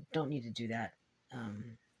 You don't need to do that.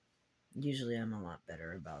 Usually I'm a lot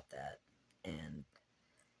better about that, and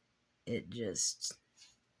it just,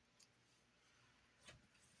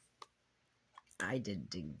 I did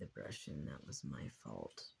dig the brush and that was my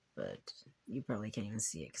fault, but you probably can't even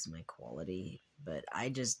see it because of my quality, but I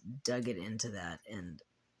just dug it into that and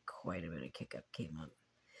quite a bit of kick up came up.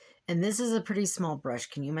 And this is a pretty small brush.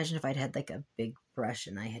 Can you imagine if I'd had like a big brush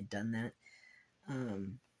and I had done that?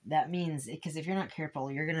 That means, because if you're not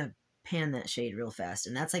careful, you're going to pan that shade real fast.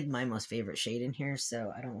 And that's like my most favorite shade in here,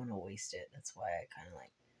 so I don't want to waste it. That's why I kind of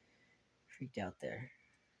like freaked out there.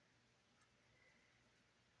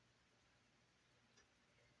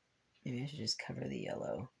 Maybe I should just cover the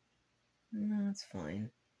yellow. No, it's fine.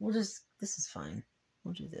 This is fine.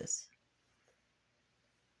 We'll do this.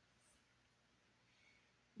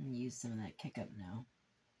 And use some of that kick up now.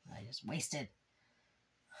 I just wasted.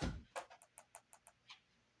 There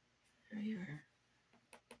you are.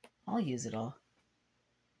 I'll use it all.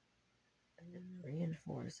 And then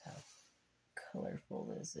reinforce how colorful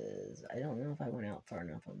this is. I don't know if I went out far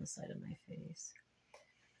enough on the side of my face.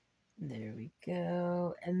 There we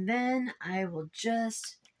go. And then I will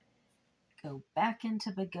just go back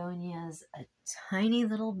into begonias a tiny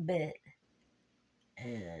little bit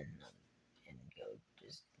and go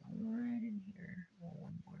just right in here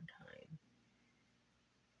one more time.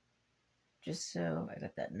 Just so I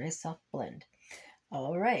got that nice soft blend.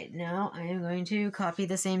 All right, now I am going to copy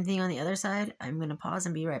the same thing on the other side. I'm going to pause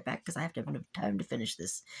and be right back because I have to have enough time to finish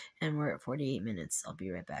this. And we're at 48 minutes. I'll be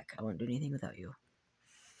right back. I won't do anything without you.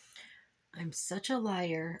 I'm such a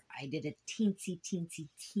liar. I did a teensy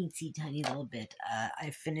tiny little bit. I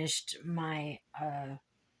finished my,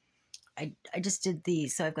 I just did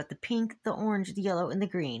these. So I've got the pink, the orange, the yellow, and the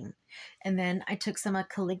green. And then I took some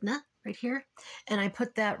Caligna right here, and I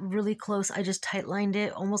put that really close. I just tight lined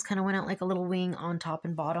it, almost kind of went out like a little wing on top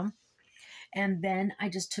and bottom. And then I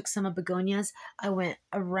just took some of begonias. I went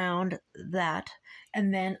around that,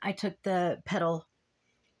 and then I took the petal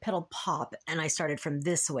pop, and I started from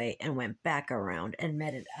this way and went back around and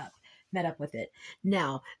met up with it.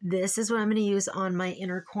 Now, this is what I'm going to use on my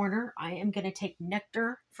inner corner. I am going to take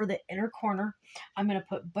Nectar for the inner corner. I'm going to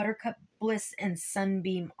put Buttercup Bliss and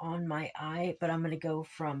Sunbeam on my eye, but I'm going to go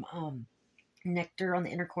from Nectar on the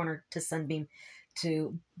inner corner to Sunbeam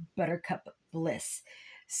to Buttercup Bliss.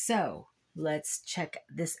 So let's check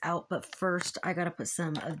this out. But first, I got to put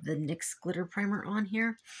some of the NYX glitter primer on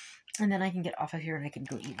here, and then I can get off of here and I can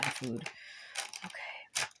go eat my food.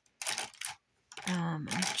 Okay. I'm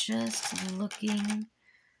just looking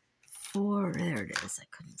for, there it is. I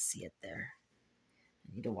couldn't see it there.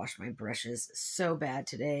 I need to wash my brushes so bad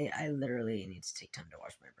today. I literally need to take time to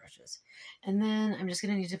wash my brushes. And then I'm just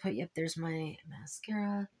going to need to put, yep, there's my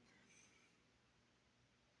mascara.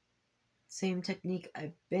 Same technique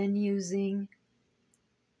I've been using.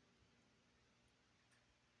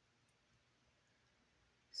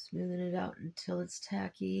 Smoothing it out until it's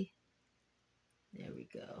tacky. There we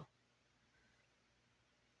go.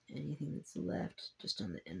 Anything that's left just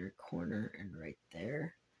on the inner corner and right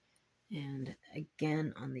there. And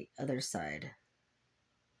again on the other side.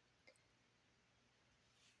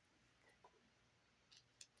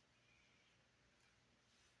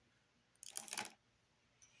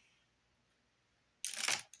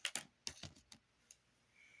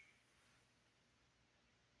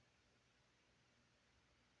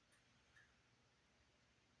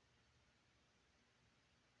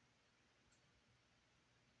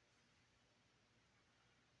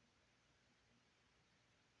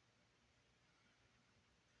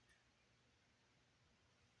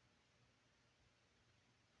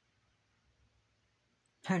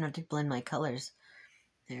 Try not to blend my colors.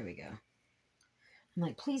 There we go. I'm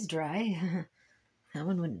like, please dry. That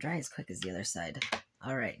one wouldn't dry as quick as the other side.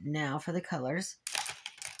 All right, now for the colors.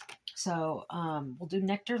 So we'll do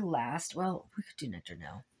Nectar last. Well, we could do Nectar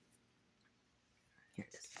now. Here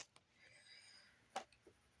it is.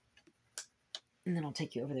 And then I'll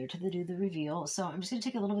take you over there to do the reveal. So I'm just going to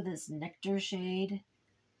take a little bit of this Nectar shade.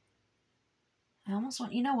 I almost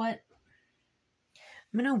want, you know what?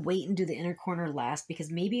 I'm going to wait and do the inner corner last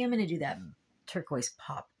because maybe I'm going to do that turquoise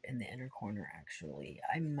pop in the inner corner, actually.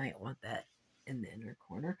 I might want that in the inner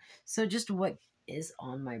corner. So just what is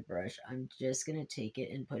on my brush, I'm just going to take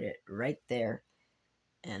it and put it right there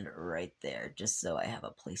and right there, just so I have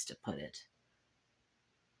a place to put it.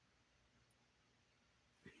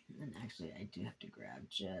 And actually, I do have to grab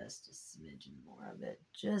just a smidgen more of it,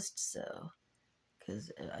 just so,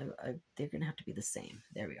 because they're going to have to be the same.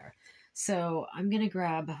 There we are. So I'm going to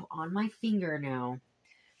grab on my finger now,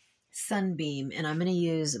 Sunbeam, and I'm going to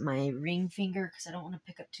use my ring finger because I don't want to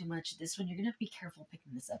pick up too much. This one, you're going to have to be careful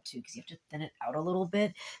picking this up too because you have to thin it out a little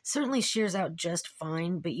bit. Certainly shears out just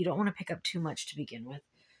fine, but you don't want to pick up too much to begin with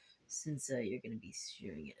since you're going to be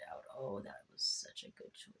shearing it out. Oh, that was such a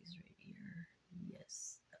good choice right here.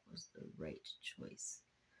 Yes, that was the right choice.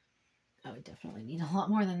 I would definitely need a lot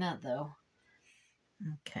more than that though.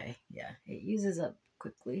 Okay, yeah, it uses up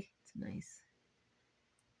quickly. It's nice.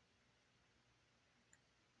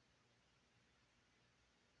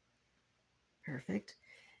 Perfect.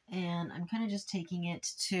 And I'm kind of just taking it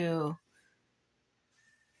to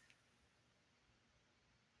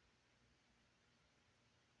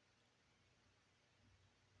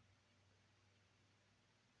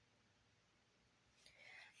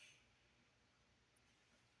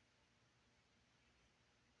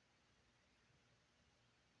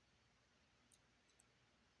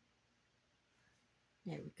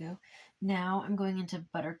there we go. Now I'm going into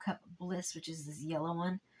Buttercup Bliss, which is this yellow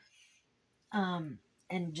one.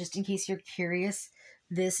 And just in case you're curious,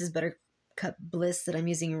 this is Buttercup Bliss that I'm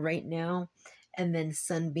using right now. And then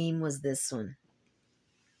Sunbeam was this one.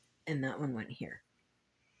 And that one went here.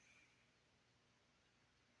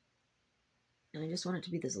 And I just want it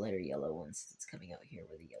to be this lighter yellow one since it's coming out here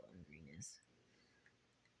where the yellow and green is.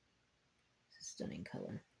 It's a stunning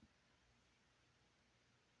color.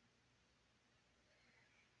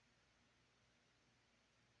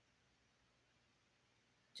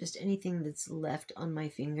 Just anything that's left on my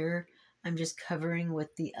finger, I'm just covering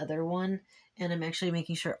with the other one. And I'm actually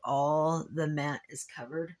making sure all the matte is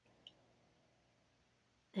covered.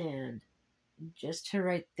 And just to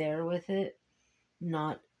right there with it,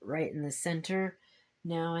 not right in the center.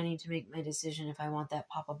 Now I need to make my decision if I want that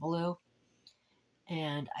pop of blue.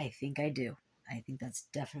 And I think I do. I think that's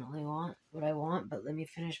definitely what I want. But let me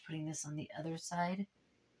finish putting this on the other side.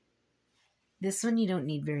 This one you don't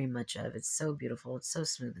need very much of. It's so beautiful. It's so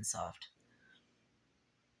smooth and soft.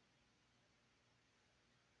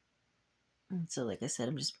 And so like I said,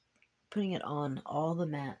 I'm just putting it on all the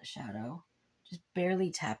matte shadow. Just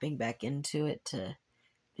barely tapping back into it to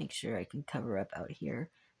make sure I can cover up out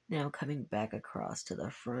here. Now coming back across to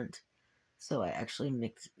the front. So I actually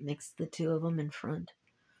mix the two of them in front.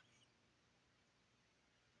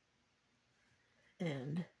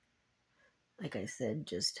 And like I said,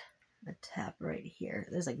 just a tap right here.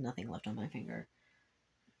 There's like nothing left on my finger.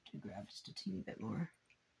 To grab just a teeny bit more.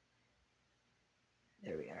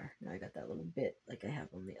 There we are. Now I got that little bit like I have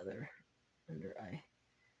on the other under eye.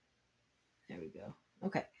 There we go.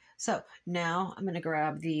 Okay, so now I'm going to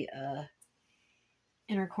grab the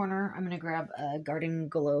inner corner. I'm going to grab a Garden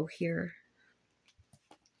Glow here.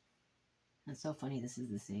 That's so funny. This is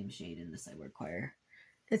the same shade in the Sideward Choir.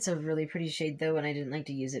 It's a really pretty shade though, and I didn't like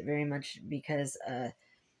to use it very much because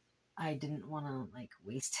I didn't want to like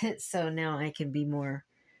waste it. So now I can be more,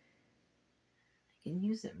 I can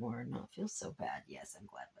use it more and not feel so bad. Yes, I'm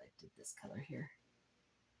glad I did this color here.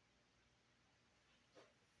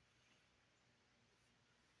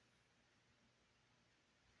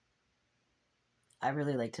 I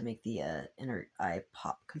really like to make the inner eye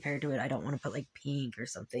pop compared to it. I don't want to put like pink or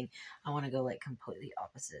something. I want to go like completely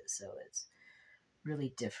opposite, so it's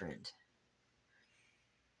really different.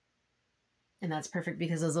 And that's perfect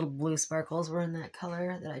because those little blue sparkles were in that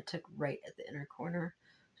color that I took right at the inner corner.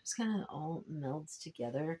 Just kind of all melds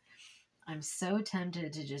together. I'm so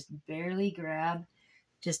tempted to just barely grab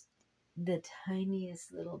just the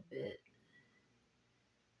tiniest little bit.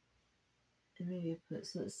 And maybe put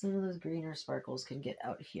so that some of those greener sparkles can get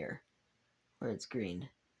out here where it's green.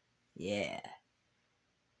 Yeah.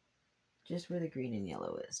 Just where the green and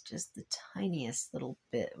yellow is. Just the tiniest little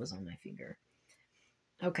bit was on my finger.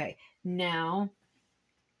 Okay, now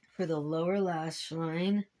for the lower lash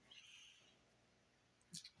line,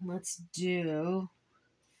 let's do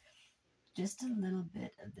just a little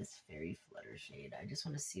bit of this Fairy Flutter shade. I just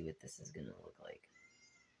want to see what this is going to look like.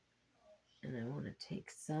 And I want to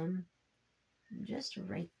take some just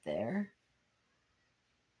right there.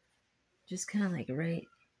 Just kind of like right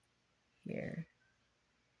here.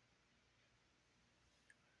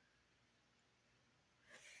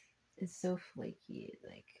 It's so flaky,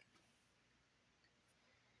 like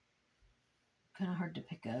kind of hard to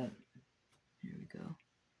pick up. Here we go.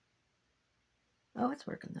 Oh, it's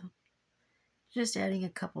working though. Just adding a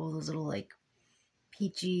couple of those little like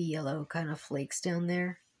peachy yellow kind of flakes down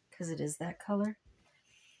there because it is that color.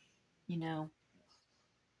 You know,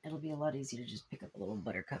 it'll be a lot easier to just pick up a little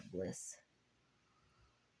Buttercup Bliss.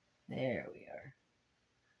 There we are.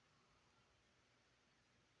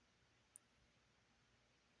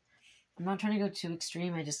 I'm not trying to go too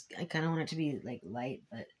extreme. I kind of want it to be like light,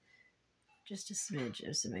 but just a smidge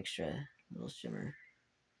of some extra little shimmer.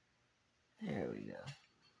 There we go.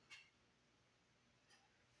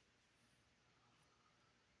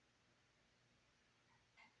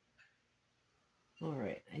 All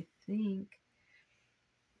right, I think,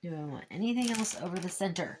 do I want anything else over the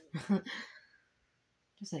center?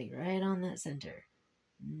 Just like right on that center.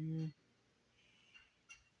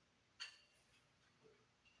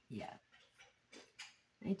 Yeah,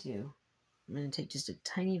 I do. I'm going to take just a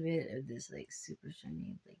tiny bit of this like super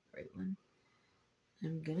shiny, like bright one.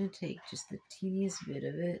 I'm going to take just the teeniest bit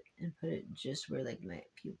of it and put it just where like my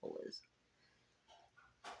pupil is.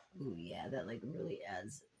 Ooh, yeah, that like really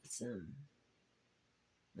adds some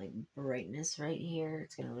like brightness right here.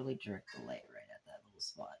 It's going to really direct the light right at that little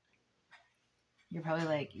spot. You're probably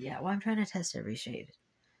like, yeah, well, I'm trying to test every shade.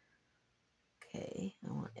 Okay,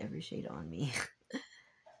 I want every shade on me.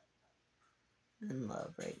 In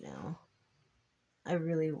love right now. I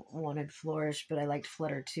really wanted Flourish, but I liked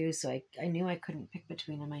Flutter too, so I knew I couldn't pick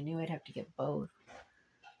between them. I knew I'd have to get both.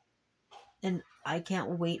 And I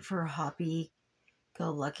can't wait for Hoppy Go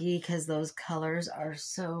Lucky because those colors are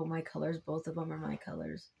so my colors. Both of them are my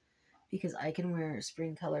colors because I can wear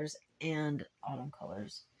spring colors and autumn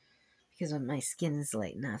colors because my skin is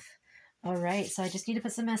light enough. All right, so I just need to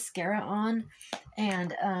put some mascara on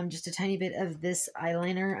and just a tiny bit of this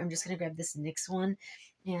eyeliner. I'm just going to grab this NYX one,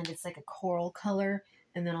 and it's like a coral color,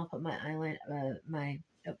 and then I'll put my eyeliner,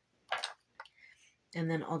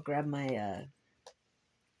 and then I'll grab my,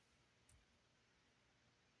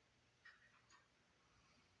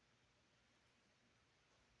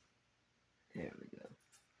 there we go.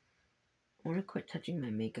 I want to quit touching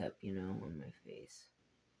my makeup, you know, on my face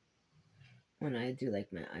when I do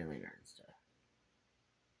like my eyeliner and stuff.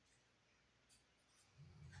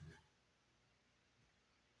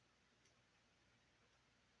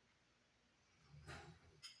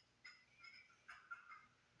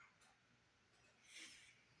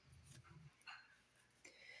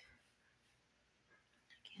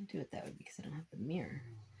 I can't do it that way because I don't have the mirror.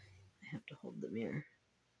 I have to hold the mirror.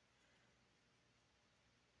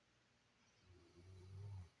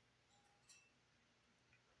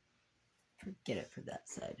 Forget it for that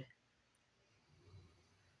side.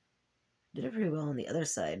 Did it pretty well on the other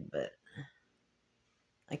side, but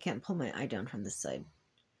I can't pull my eye down from this side.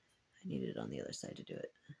 I need it on the other side to do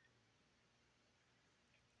it.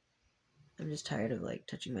 I'm just tired of like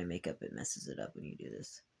touching my makeup. It messes it up when you do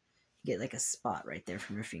this. You get like a spot right there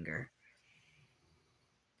from your finger.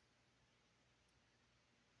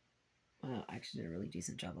 Wow, I actually did a really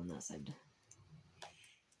decent job on that side.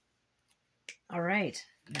 All right,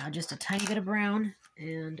 now just a tiny bit of brown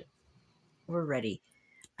and we're ready.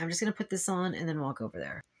 I'm just going to put this on and then walk over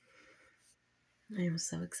there. I am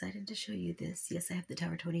so excited to show you this. Yes, I have the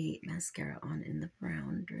Tower 28 mascara on in the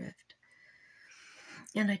brown drift.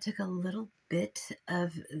 And I took a little bit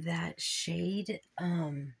of that shade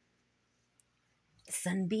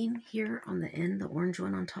Sunbeam here on the end, the orange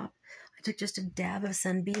one on top. I took just a dab of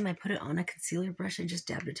Sunbeam. I put it on a concealer brush and just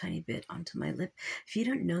dabbed a tiny bit onto my lip. If you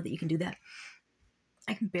don't know that you can do that,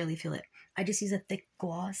 I can barely feel it. I just use a thick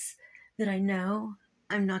gloss that I know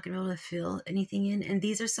I'm not going to be able to fill anything in. And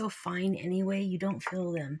these are so fine anyway, you don't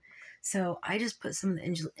feel them. So I just put some of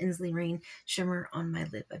the Ensley Reign shimmer on my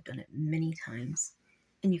lip. I've done it many times.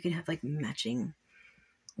 And you can have like matching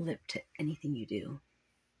lip to anything you do.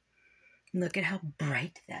 Look at how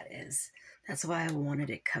bright that is. That's why I wanted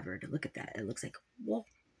it covered. Look at that. It looks like, whoa.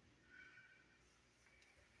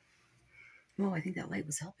 Whoa, I think that light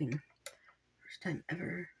was helping. First time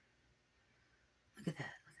ever. Look at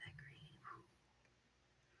that. Look at that green.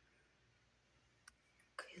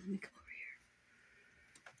 Okay, let me come over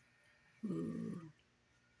here. Ooh.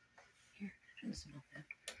 Here, turn this one off now.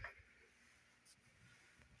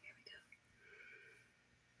 Here we go.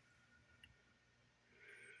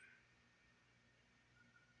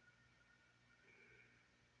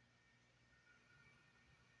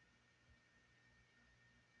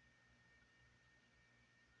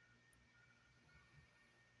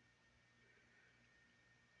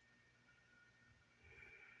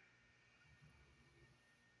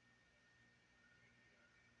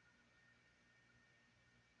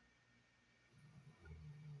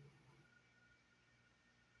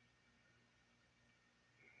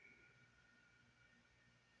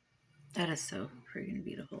 That is so friggin'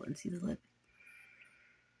 beautiful. And see the lip?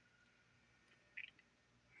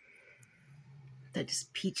 That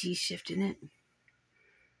just peachy shift in it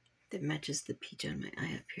that matches the peach on my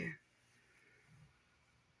eye up here.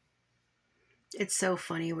 It's so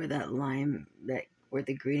funny where that lime, where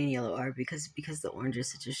the green and yellow are, because the orange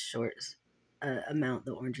is such a short amount.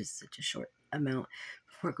 The orange is such a short amount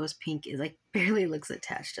before it goes pink. It like barely looks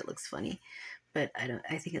attached. It looks funny, but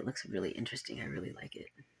I think it looks really interesting. I really like it.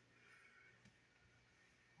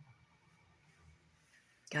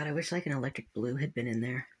 God, I wish like an electric blue had been in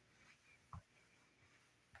there.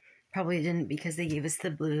 Probably didn't, because they gave us the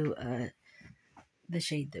blue, the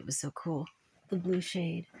shade that was so cool, the blue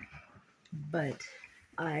shade. But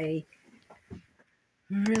I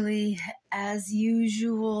really, as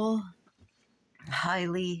usual,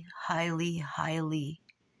 highly, highly, highly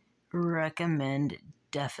recommend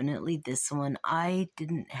definitely this one. I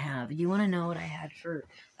didn't have, you want to know what I had for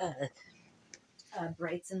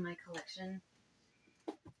brights in my collection?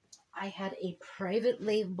 I had a private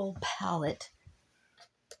label palette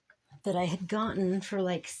that I had gotten for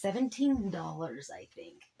like $17, I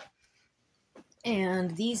think.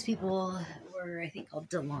 And these people were, I think, called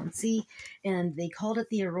Delancey, and they called it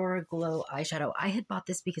the Aurora Glow eyeshadow. I had bought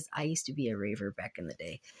this because I used to be a raver back in the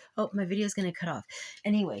day. Oh, my video is going to cut off.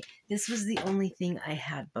 Anyway, this was the only thing I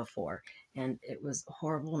had before, and it was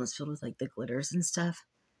horrible, and it's filled with like the glitters and stuff.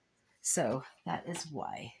 So that is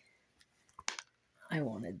why I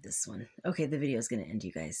wanted this one. Okay, the video is going to end,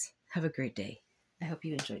 you guys. Have a great day. I hope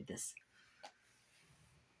you enjoyed this.